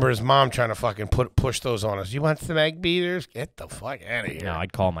 But I remember his mom trying to fucking push those on us. You want some egg beaters? Get the fuck out of here. No,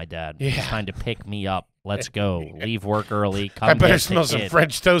 I'd call my dad. Yeah. He's trying to pick me up. Let's go. Leave work early. Come I better get the smell some kid.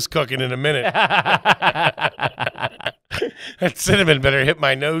 French toast cooking in a minute. That cinnamon better hit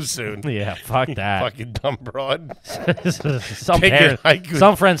my nose soon. Yeah, fuck that. Fucking dumb broad.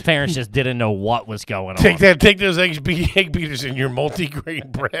 Some friends' parents just didn't know what was going on. Take those egg beaters in your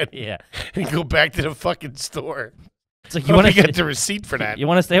multi-grain bread. Yeah. And go back to the fucking store. It's like, You want to get the receipt for that? You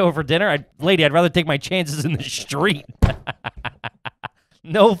want to stay over for dinner? Lady, I'd rather take my chances in the street.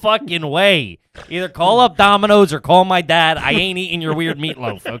 No fucking way. Either call up Domino's or call my dad. I ain't eating your weird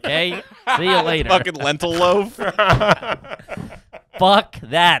meatloaf, okay? See you later. Fucking lentil loaf. Fuck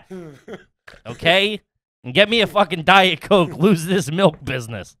that. Okay? And get me a fucking Diet Coke. Lose this milk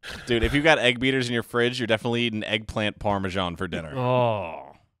business. Dude, if you got egg beaters in your fridge, you're definitely eating eggplant parmesan for dinner.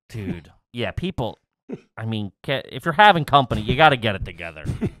 Oh, dude. Yeah, people. I mean, if you're having company, you got to get it together.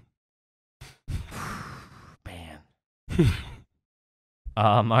 Man.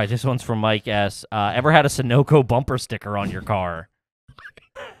 All right, this one's from Mike S. Ever had a Sunoco bumper sticker on your car?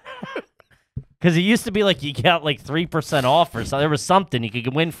 Because it used to be like you got like 3% off or something. There was something. You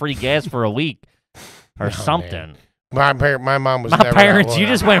could win free gas for a week or something. Man. My mom was My never parents, that you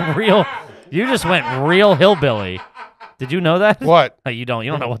just went real hillbilly. Did you know that? What? Oh, you don't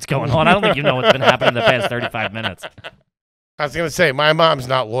know what's going on. I don't think you know what's been happening the past 35 minutes. I was going to say, my mom's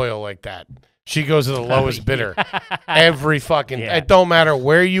not loyal like that. She goes to the lowest bidder. Every fucking. Yeah. It don't matter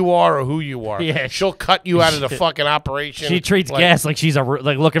where you are or who you are. Yeah. She'll cut you out of the fucking operation. She treats gas like she's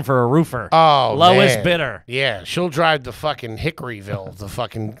like looking for a roofer. Oh, lowest man. bidder. Yeah, she'll drive to fucking Hickoryville to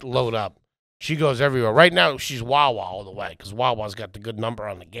fucking load up. She goes everywhere. Right now, she's Wawa all the way because Wawa's got the good number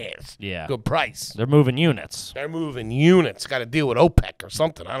on the gas. Yeah. Good price. They're moving units. They're moving units. Got to deal with OPEC or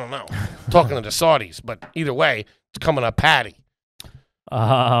something. I don't know. Talking to the Saudis, but either way, it's coming up patty.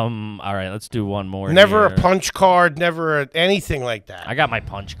 All right, let's do one more. Never here. a punch card. Never anything like that. I got my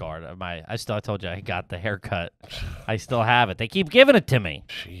punch card. I told you I got the haircut. I still have it. They keep giving it to me.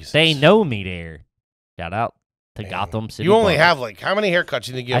 Jesus. They know me there. Shout out to Gotham City. You only Barbers. have like how many haircuts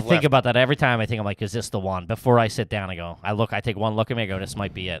you think you I have think left? about that every time. I think I'm like, is this the one? Before I sit down, I take one look at me. I go, this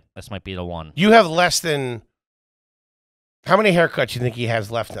might be it. This might be the one. You have less than how many haircuts you think he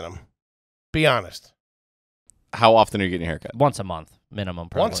has left in him? Be honest. How often are you getting a haircut? Once a month minimum.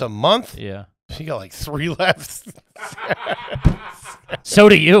 Probably. Once a month? Yeah. You got like 3 left. So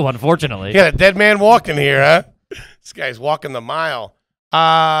do you, unfortunately. You got a dead man walking here, huh? This guy's walking the mile.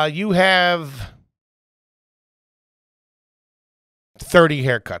 You have 30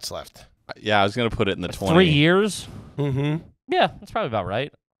 haircuts left. Yeah, I was gonna put it in the 20. 3 years. Mm-hmm. Yeah, that's probably about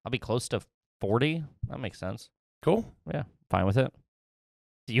right. I'll be close to 40. That makes sense. Cool. Yeah, fine with it.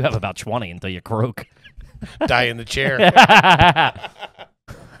 You have about 20 until you croak. Die in the chair.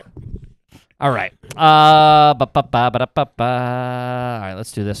 All right. All right,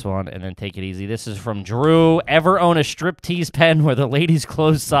 let's do this one and then take it easy. This is from Drew. Ever own a striptease pen where the lady's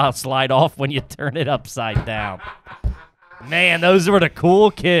clothes slide off when you turn it upside down? Man, those were the cool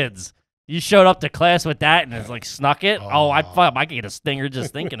kids. You showed up to class with that and it's like snuck it. I could get a stinger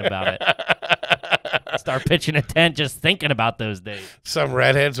just thinking about it. Start pitching a tent just thinking about those days. Some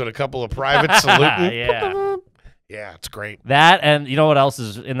redheads with a couple of privates saluting. Yeah. Yeah, it's great. That and you know what else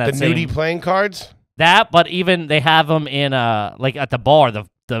is in that The same... nudie playing cards? That, but even they have them in like at the bar, the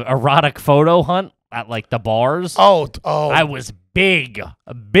erotic photo hunt at like the bars. Oh. I was a big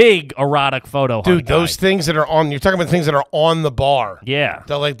erotic photo hunt. Dude, those things that are on, you're talking about things that are on the bar. Yeah.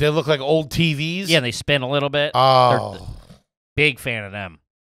 They look like old TVs. Yeah, and they spin a little bit. Oh. They're big fan of them.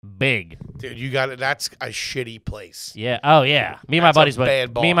 Big. Dude, you got it. That's a shitty place. Yeah. Oh yeah. Me and That's my a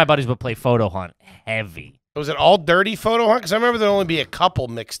bad bar. buddies would play photo hunt heavy. Was it all dirty photo hunt? Because I remember there'd only be a couple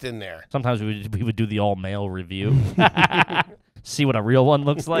mixed in there. Sometimes we would do the all male review. See what a real one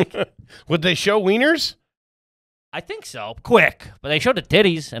looks like. Would they show wieners? I think so. Quick. But they showed the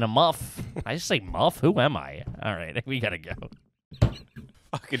titties and a muff. I just say muff? Who am I? All right, we gotta go.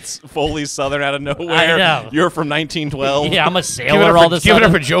 Fucking Foley Southern out of nowhere. I know. You're from 1912. Yeah, I'm a sailor all this Give it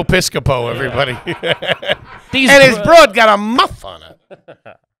up for Joe Piscopo, everybody. These and his broad got a muff on it.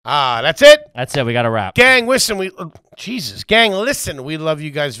 That's it. That's it. We got to wrap. Gang, listen, gang, listen, we love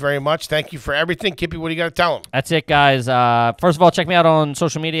you guys very much. Thank you for everything. Kippy, what do you got to tell them? That's it, guys. First of all, check me out on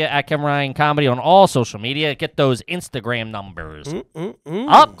social media, at Kevin Ryan Comedy on all social media. Get those Instagram numbers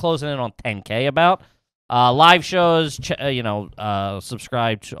up, closing in on 10K about. Live shows,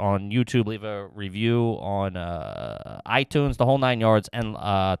 subscribe on YouTube, leave a review on iTunes, the whole 9 yards, and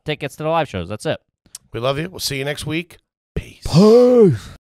tickets to the live shows. That's it. We love you. We'll see you next week. Peace.